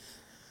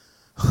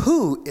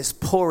 Who is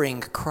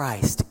pouring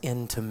Christ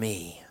into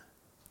me?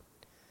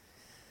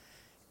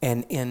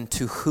 And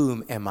into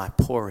whom am I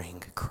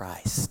pouring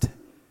Christ?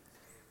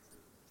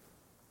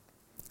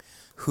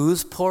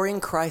 Who's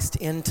pouring Christ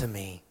into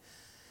me?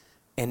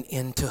 And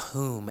into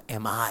whom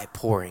am I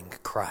pouring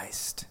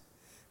Christ?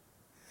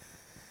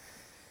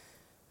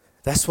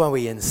 That's why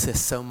we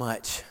insist so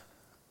much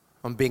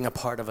on being a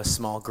part of a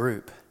small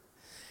group.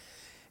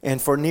 And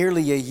for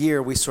nearly a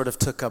year, we sort of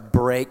took a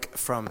break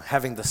from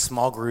having the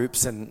small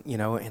groups and,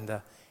 in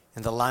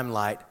the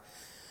limelight,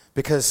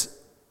 because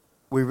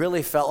we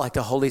really felt like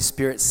the Holy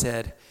Spirit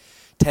said,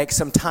 take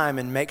some time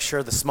and make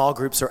sure the small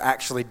groups are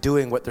actually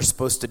doing what they're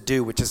supposed to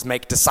do, which is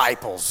make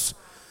disciples.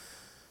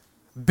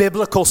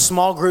 Biblical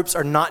small groups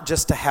are not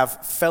just to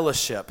have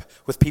fellowship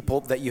with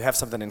people that you have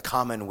something in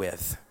common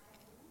with.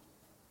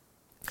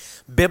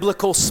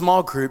 Biblical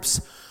small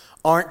groups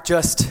aren't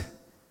just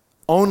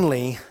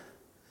only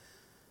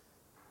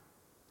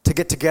to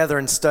get together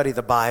and study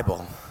the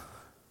Bible.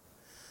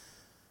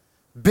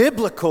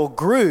 Biblical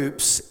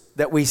groups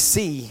that we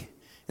see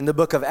in the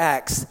book of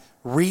Acts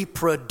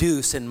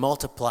reproduce and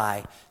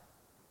multiply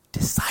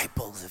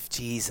disciples of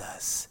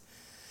Jesus.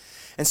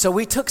 And so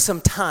we took some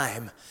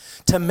time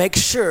to make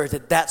sure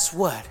that that's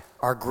what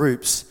our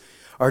groups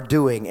are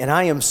doing. And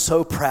I am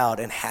so proud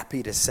and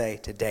happy to say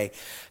today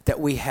that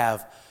we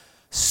have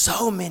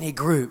so many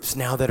groups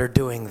now that are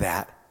doing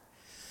that.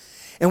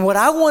 And what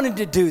I wanted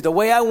to do, the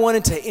way I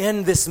wanted to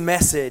end this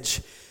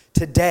message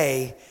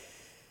today,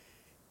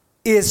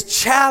 is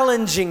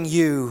challenging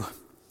you,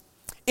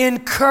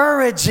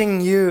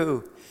 encouraging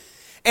you,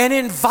 and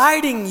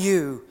inviting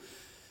you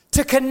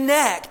to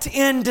connect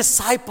in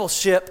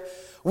discipleship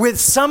with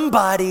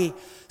somebody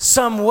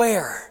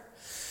somewhere.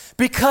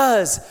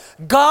 Because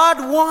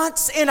God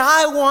wants and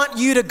I want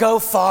you to go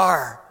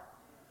far.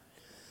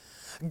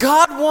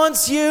 God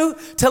wants you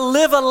to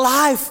live a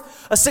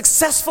life, a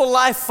successful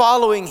life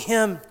following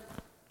Him.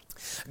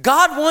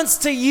 God wants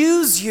to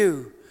use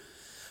you.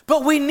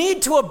 But we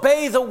need to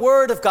obey the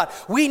Word of God.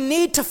 We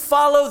need to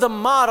follow the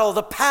model,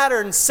 the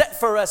pattern set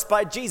for us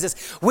by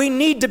Jesus. We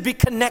need to be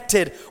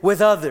connected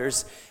with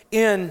others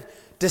in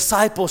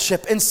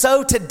discipleship. And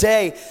so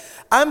today,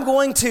 I'm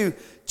going to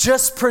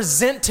just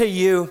present to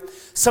you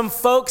some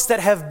folks that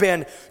have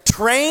been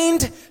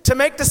trained to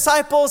make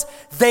disciples.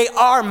 They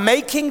are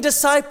making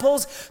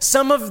disciples.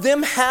 Some of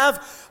them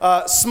have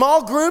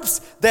small groups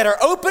that are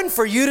open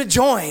for you to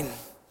join.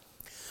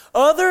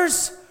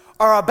 Others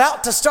are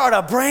about to start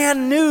a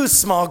brand new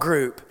small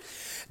group.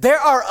 There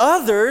are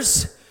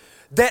others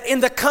that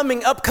in the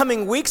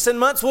upcoming weeks and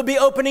months will be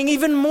opening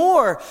even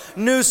more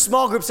new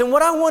small groups. And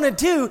what I want to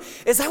do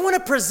is I want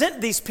to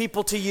present these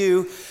people to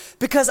you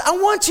because I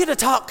want you to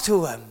talk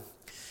to them.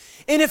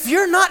 And if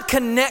you're not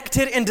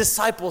connected in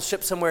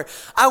discipleship somewhere,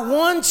 I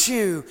want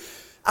you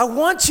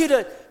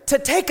to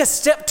take a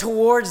step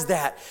towards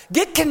that.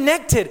 Get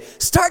connected.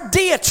 Start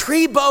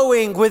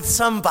diatriboing with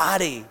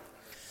somebody.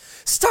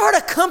 Start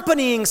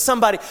accompanying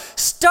somebody.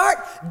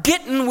 Start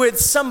getting with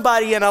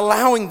somebody and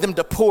allowing them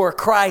to pour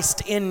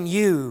Christ in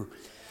you.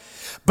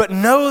 But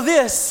know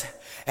this,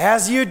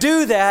 as you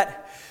do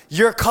that,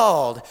 you're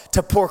called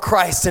to pour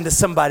Christ into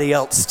somebody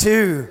else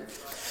too.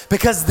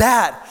 Because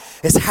that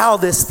is how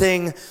this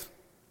thing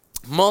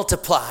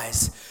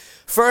multiplies.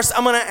 First,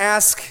 I'm going to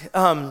ask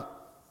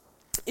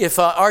if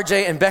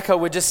RJ and Becca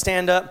would just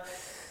stand up.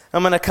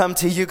 I'm going to come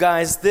to you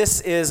guys. This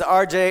is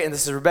RJ and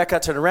this is Rebecca.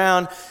 Turn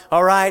around.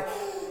 All right.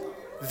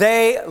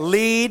 They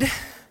lead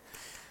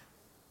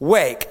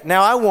Wake.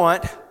 Now I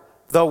want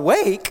the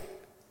Wake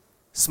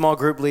small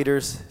group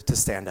leaders to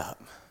stand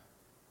up.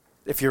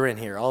 If you're in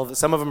here,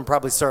 some of them are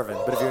probably serving,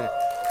 but if you're in here,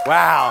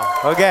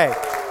 wow, okay.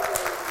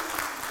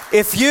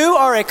 If you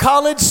are a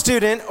college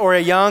student or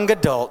a young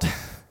adult,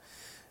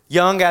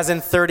 young as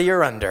in 30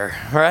 or under,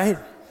 right?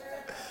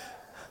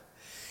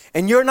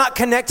 and you're not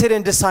connected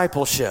in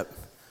discipleship,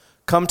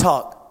 come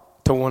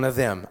talk to one of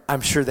them.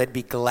 I'm sure they'd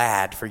be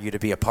glad for you to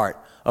be a part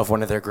of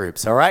one of their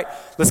groups, all right?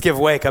 Let's give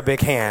Wake a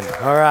big hand,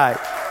 all right.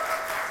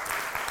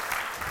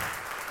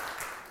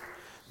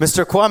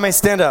 Mr. Kwame,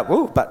 stand up.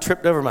 Ooh, about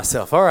tripped over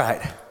myself, all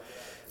right.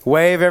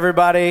 Wave,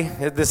 everybody.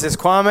 This is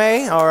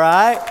Kwame, all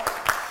right.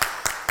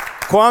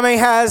 Kwame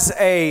has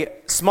a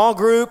small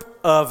group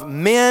of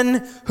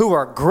men who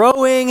are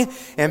growing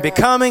and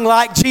becoming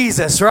like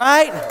Jesus,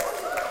 right?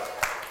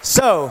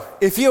 So,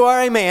 if you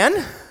are a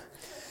man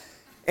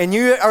and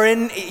you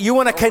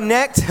want to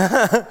connect,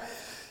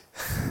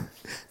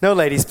 no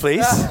ladies,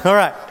 please. All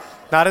right,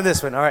 not in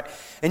this one. All right,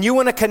 and you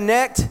want to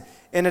connect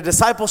in a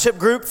discipleship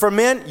group for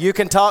men, you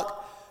can talk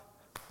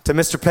to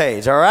Mr.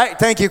 Page. All right,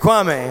 thank you,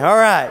 Kwame. All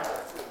right.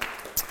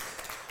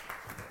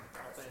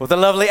 Well, the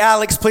lovely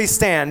Alex, please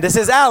stand. This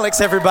is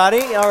Alex,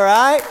 everybody. All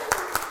right.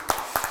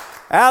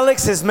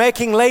 Alex is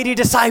making lady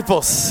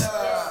disciples.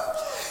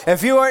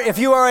 If you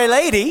are a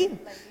lady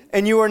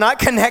and you are not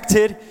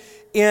connected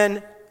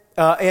in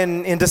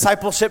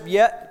discipleship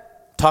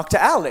yet, talk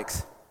to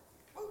Alex.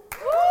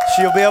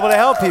 She'll be able to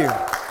help you.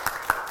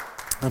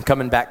 I'm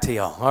coming back to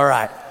y'all. All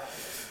right.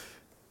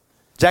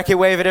 Jackie,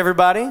 wave at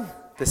everybody.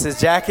 This is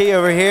Jackie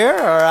over here.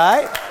 All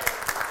right.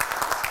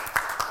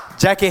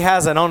 Jackie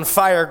has an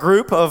on-fire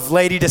group of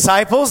lady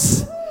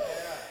disciples,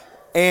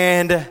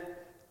 and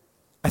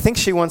I think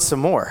she wants some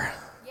more.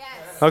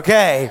 Yes.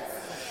 Okay.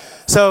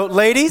 So,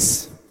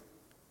 ladies,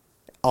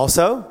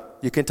 also,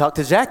 you can talk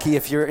to Jackie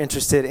if you're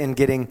interested in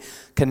getting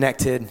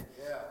connected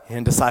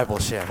in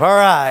discipleship. All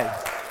right.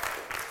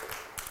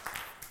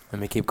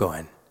 Let me keep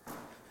going.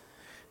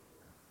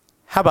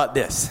 How about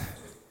this?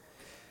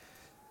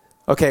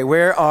 Okay,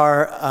 where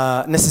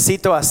are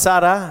necesito a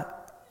Sara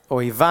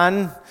or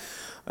Ivan?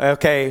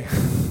 Okay.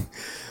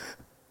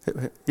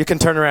 You can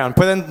turn around.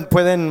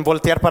 Pueden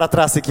voltear para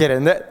atrás si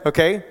quieren.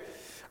 Okay?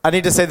 I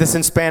need to say this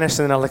in Spanish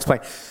and then I'll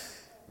explain.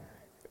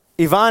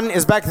 Ivan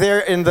is back there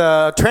in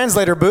the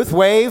translator booth.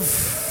 Wave.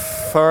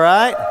 All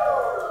right?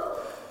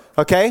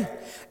 Okay?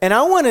 And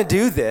I want to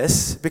do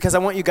this because I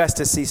want you guys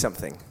to see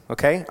something.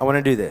 Okay? I want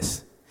to do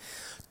this.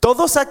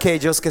 Todos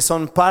aquellos que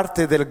son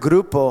parte del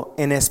grupo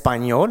en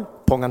español,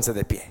 pónganse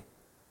de pie.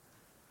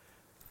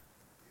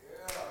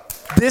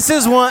 This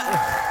is one.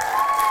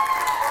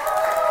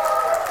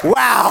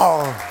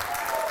 Wow.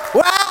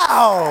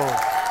 Wow.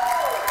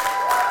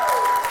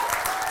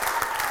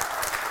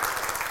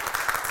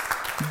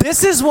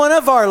 This is one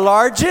of our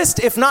largest,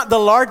 if not the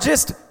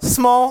largest,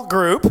 small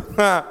group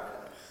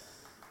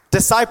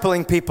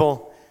discipling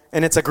people,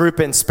 and it's a group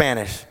in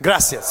Spanish.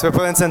 Gracias. Se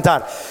pueden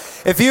sentar.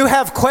 If you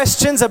have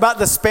questions about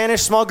the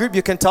Spanish small group,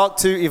 you can talk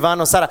to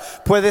Iván o Sara.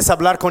 Puedes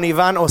hablar con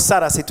Iván o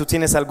Sara si tú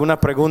tienes alguna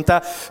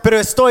pregunta, pero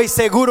estoy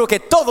seguro que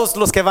todos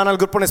los que van al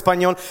grupo en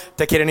español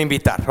te quieren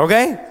invitar, ¿ok?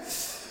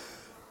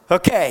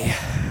 Okay.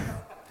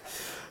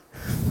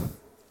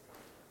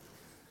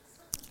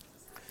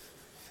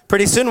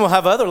 Pretty soon we'll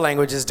have other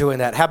languages doing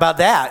that. How about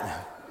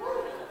that?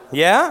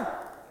 Yeah?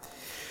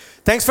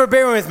 Thanks for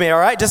bearing with me, all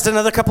right? Just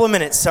another couple of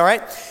minutes, all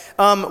right?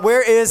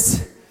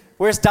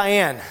 Where's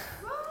Diane?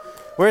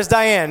 Where's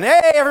Diane?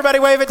 Hey, everybody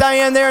wave at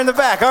Diane there in the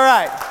back. All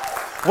right.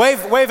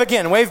 Wave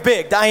again. Wave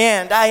big.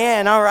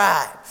 Diane, all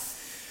right.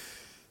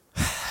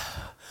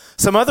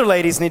 Some other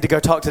ladies need to go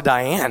talk to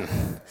Diane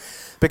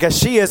because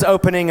she is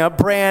opening a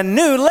brand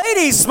new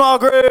ladies small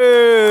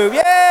group.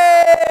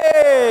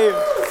 Yay!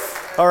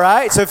 All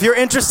right. So if you're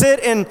interested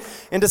in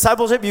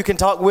discipleship, you can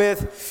talk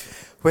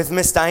with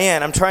Miss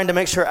Diane. I'm trying to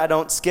make sure I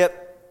don't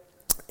skip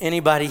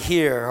anybody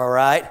here. All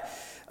right.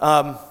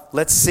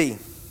 Let's see.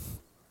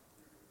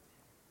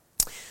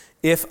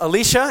 If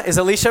is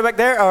Alicia back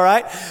there? All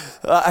right.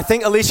 I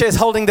think Alicia is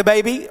holding the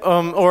baby.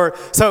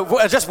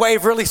 So just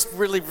wave really.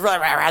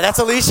 That's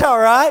Alicia, all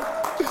right?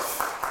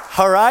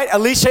 All right.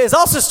 Alicia is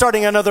also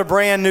starting another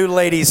brand new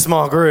ladies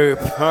small group.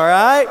 All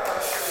right.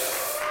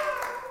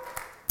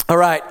 All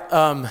right.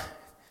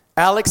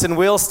 Alex and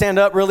Will, stand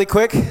up really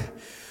quick.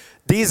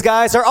 These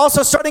guys are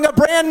also starting a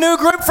brand new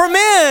group for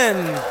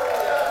men.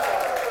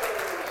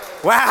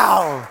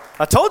 Wow.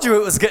 I told you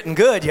it was getting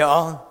good,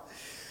 y'all.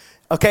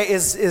 Okay,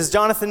 is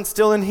Jonathan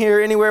still in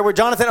here anywhere? Where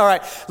Jonathan? All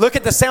right, look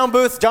at the sound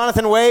booth.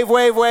 Jonathan, wave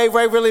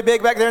really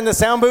big back there in the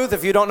sound booth.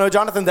 If you don't know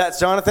Jonathan, that's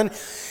Jonathan.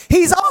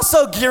 He's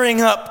also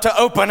gearing up to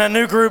open a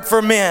new group for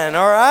men,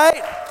 all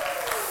right?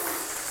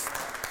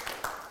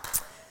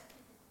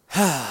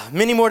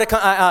 Many more to come.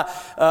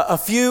 A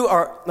few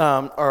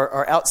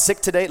are out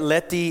sick today.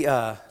 Leti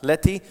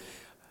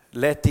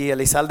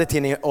Elizalde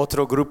tiene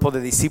otro grupo de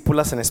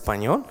discípulas en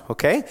español,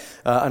 okay?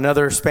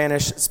 Another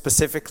Spanish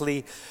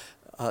specifically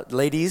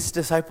ladies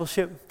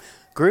discipleship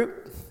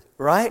group,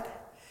 right?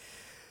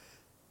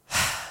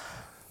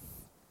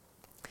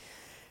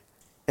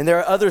 And there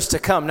are others to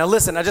come. Now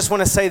listen, I just want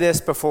to say this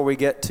before we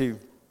get to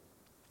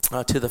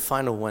the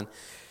final one.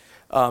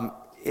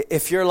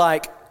 If you're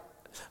like,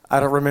 I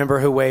don't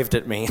remember who waved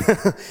at me.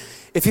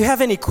 If you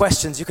have any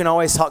questions, you can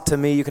always talk to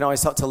me. You can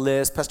always talk to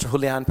Liz, Pastor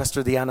Julian,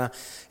 Pastor Diana.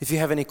 If you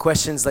have any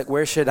questions like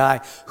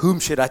whom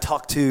should I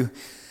talk to?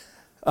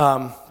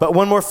 But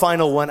one more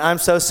final one. I'm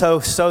so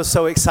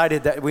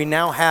excited that we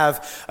now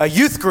have a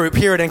youth group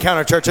here at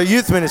Encounter Church, a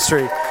youth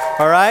ministry.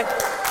 All right?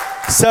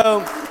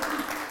 So,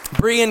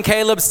 Bree and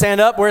Caleb,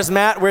 stand up. Where's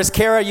Matt? Where's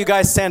Kara? You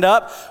guys stand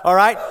up. All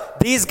right?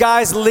 These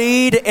guys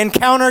lead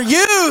Encounter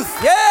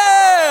Youth.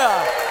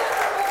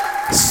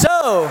 Yeah!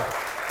 So,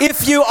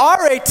 if you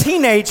are a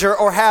teenager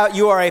or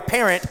you are a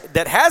parent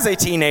that has a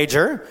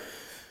teenager,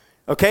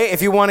 okay,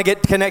 if you want to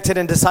get connected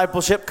in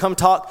discipleship, come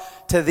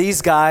talk to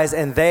these guys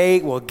and they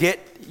will get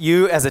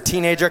you as a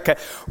teenager.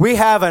 We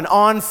have an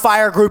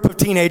on-fire group of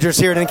teenagers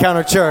here at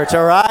Encounter Church,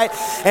 all right?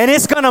 And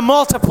it's going to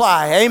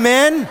multiply,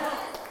 amen?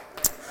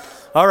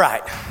 All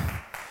right.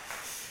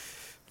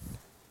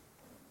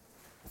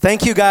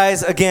 Thank you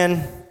guys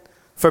again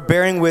for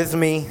bearing with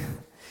me.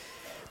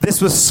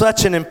 This was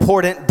such an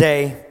important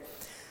day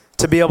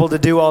to be able to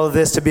do all of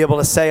this, to be able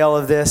to say all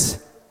of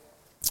this.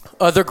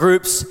 Other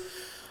groups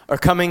are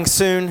coming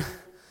soon.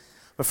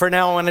 But for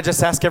now, I want to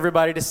just ask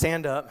everybody to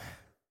stand up.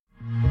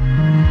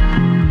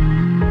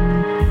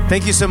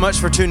 Thank you so much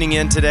for tuning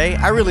in today.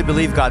 I really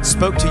believe God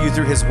spoke to you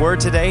through His Word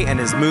today and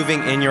is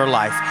moving in your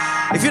life.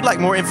 If you'd like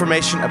more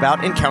information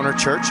about Encounter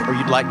Church or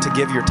you'd like to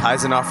give your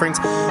tithes and offerings,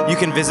 you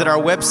can visit our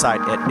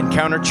website at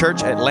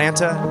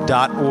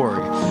encounterchurchatlanta.org.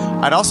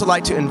 I'd also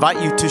like to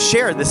invite you to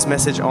share this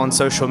message on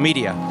social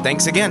media.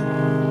 Thanks again.